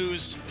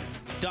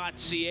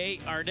 globalnews.ca.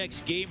 Our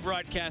next game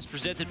broadcast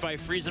presented by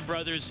Friesen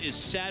Brothers is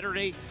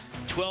Saturday,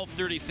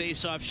 12:30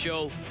 face-off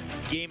show,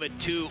 game at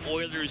 2,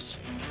 Oilers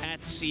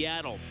at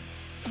Seattle.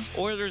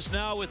 Oilers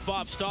Now with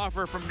Bob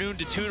Stauffer from noon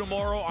to 2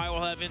 tomorrow. I will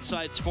have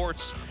Inside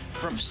Sports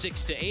from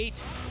 6 to 8.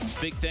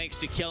 Big thanks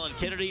to Kellen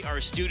Kennedy, our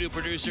studio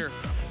producer,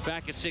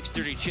 back at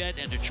 6:30 Ched,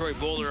 and to Troy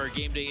Bowler, our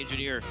game day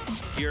engineer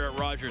here at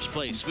Rogers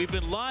Place. We've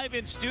been live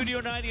in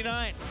Studio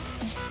 99.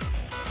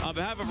 On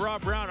behalf of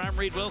Rob Brown, I'm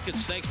Reed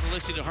Wilkins. Thanks for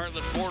listening to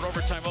Heartland Ford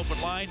Overtime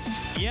Open Line.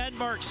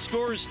 Janmark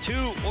scores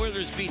 2.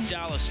 Oilers beat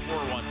Dallas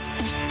 4-1.